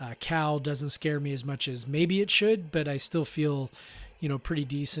 Cal doesn't scare me as much as maybe it should, but I still feel, pretty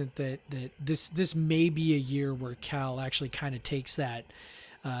decent that this may be a year where Cal actually kind of takes that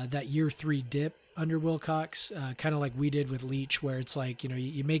year 3 dip under Wilcox, kind of like we did with Leach, where it's like,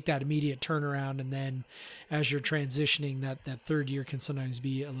 you make that immediate turnaround, and then as you're transitioning, that third year can sometimes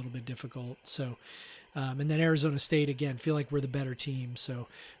be a little bit difficult. So, and then Arizona State, again, feel like we're the better team. So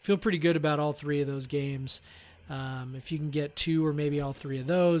feel pretty good about all 3 of those games. If you can get 2 or maybe all 3 of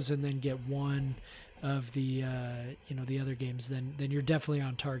those, and then get 1 of the the other games, then you're definitely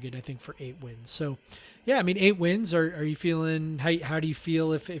on target, I think, for 8 wins. So yeah, I mean, 8 wins. Are you feeling, how do you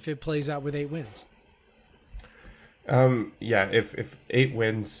feel if it plays out with 8 wins? Yeah, if 8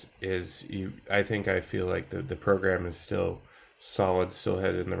 wins is I feel like the program is still solid, still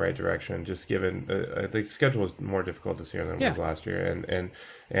headed in the right direction. Just given the schedule is more difficult this year than it was last year, and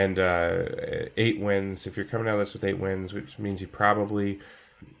 8 wins. If you're coming out of this with 8 wins, which means you probably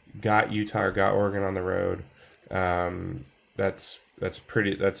got Utah or got Oregon on the road, that's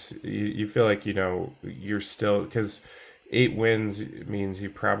pretty. You feel like you're still, because 8 wins means you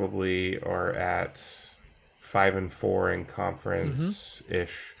probably are at 5-4 in conference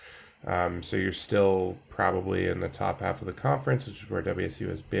ish. So you're still probably in the top half of the conference, which is where WSU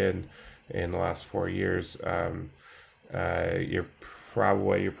has been in the last 4 years. You're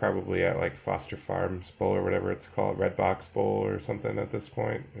probably at like Foster Farms Bowl or whatever it's called, Red Box Bowl or something at this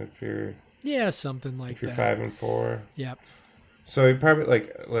point. If you're something like if you're that. 5-4. Yep. So you probably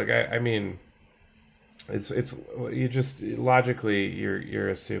I mean, it's you just logically you're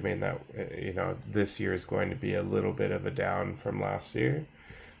assuming that this year is going to be a little bit of a down from last year.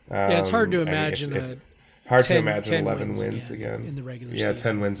 It's hard to imagine. Hard to imagine 11 wins again in the regular season.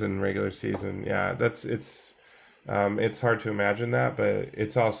 10 wins in regular season. Yeah, it's hard to imagine that, but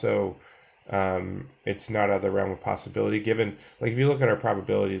it's also it's not out of the realm of possibility. Given, like, if you look at our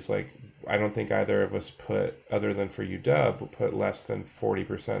probabilities, like, I don't think either of us other than for UW, put less than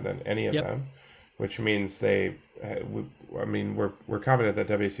 40% on any of them, which means we're confident that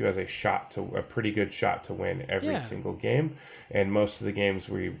WSU has a pretty good shot to win every single game, and most of the games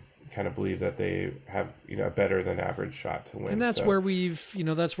we kind of believe that they have a better than average shot to win. And that's where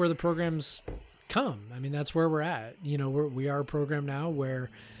that's where the program's come. I mean, that's where we're at. We are a program now where,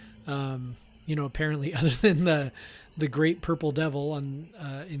 apparently, other than the great Purple Devil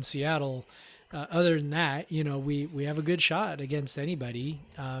in Seattle, other than that, we have a good shot against anybody,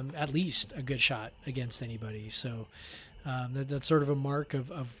 at least a good shot against anybody. So that's sort of a mark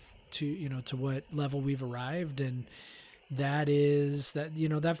of to what level we've arrived, and that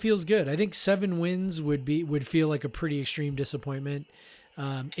feels good. I think 7 wins would feel like a pretty extreme disappointment.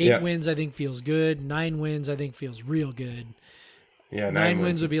 8 wins I think feels good. 9 wins I think feels real good. Yeah, 9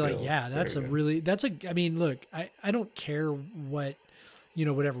 wins would be like, I mean, look, I don't care what,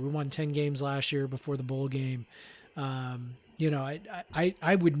 whatever. We won 10 games last year before the bowl game. I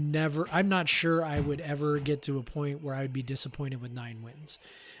would never, I'm not sure I would ever get to a point where I would be disappointed with 9 wins.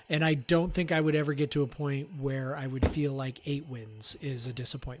 And I don't think I would ever get to a point where I would feel like 8 wins is a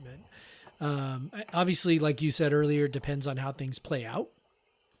disappointment. Obviously, like you said earlier, it depends on how things play out.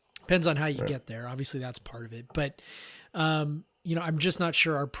 Depends on how you get there. Obviously, that's part of it. But, I'm just not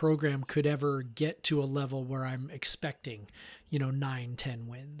sure our program could ever get to a level where I'm expecting, 9, 10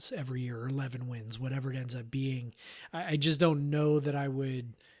 wins every year, or 11 wins, whatever it ends up being. I just don't know that I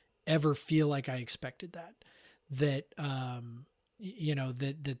would ever feel like I expected that's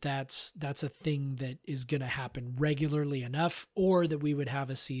a thing that is going to happen regularly enough, or that we would have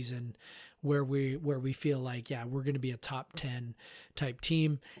a season where we feel like, we're going to be a top 10 type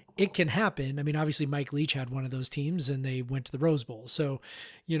team. It can happen. I mean, obviously Mike Leach had one of those teams and they went to the Rose Bowl. So,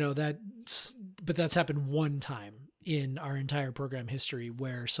 but that's happened one time in our entire program history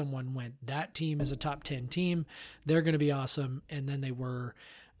where someone went, that team is a top 10 team. They're going to be awesome. And then they were,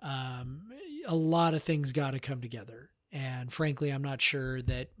 a lot of things got to come together. And frankly, I'm not sure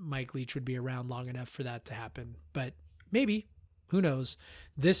that Mike Leach would be around long enough for that to happen, but maybe, who knows?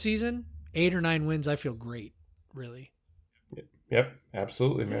 This season, 8 or 9 wins, I feel great, really. Yep,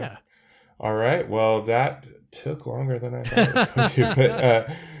 absolutely, man. Yeah. All right. Well, that took longer than I thought it was going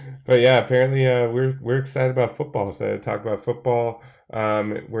to. But yeah, apparently we're excited about football. Excited to talk about football.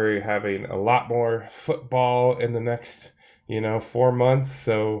 We're having a lot more football in the next 4 months.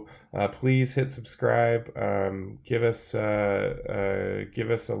 So please hit subscribe. Give us a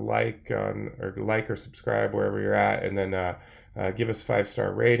like or subscribe wherever you're at, and then give us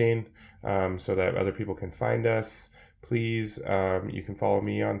 5-star rating so that other people can find us. Please, you can follow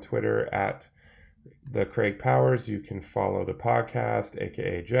me on Twitter at the Craig Powers. You can follow the podcast,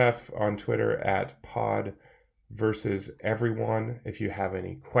 aka Jeff, on Twitter at Pod versus Everyone. If you have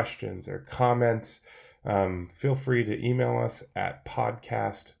any questions or comments, feel free to email us at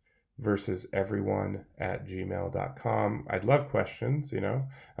podcastversuseveryone@gmail.com. I'd love questions,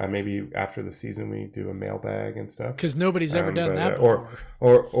 maybe after the season we do a mailbag and stuff. Because nobody's ever done that before.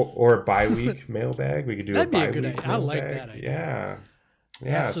 Or a bi-week mailbag. We could do That'd a be bi-week a good idea. I like that idea.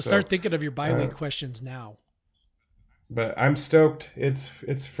 Yeah. So start thinking of your bi-week questions now. But I'm stoked. It's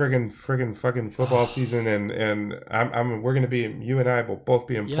friggin' fucking football season, and we're gonna be, you and I will both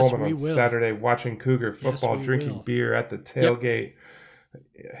be in Pullman on Saturday watching Cougar football, drinking beer at the tailgate,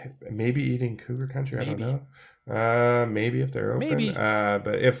 maybe eating Cougar Country. I don't know. Maybe if they're open.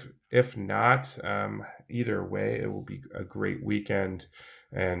 But if not, either way, it will be a great weekend,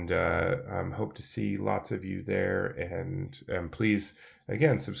 and hope to see lots of you there. And please,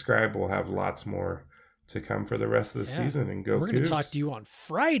 again, subscribe. We'll have lots more to come for the rest of the season, and go Cougs. We're going to talk to you on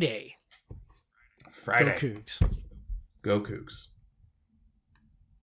Friday. Go Cougs. Go Cougs.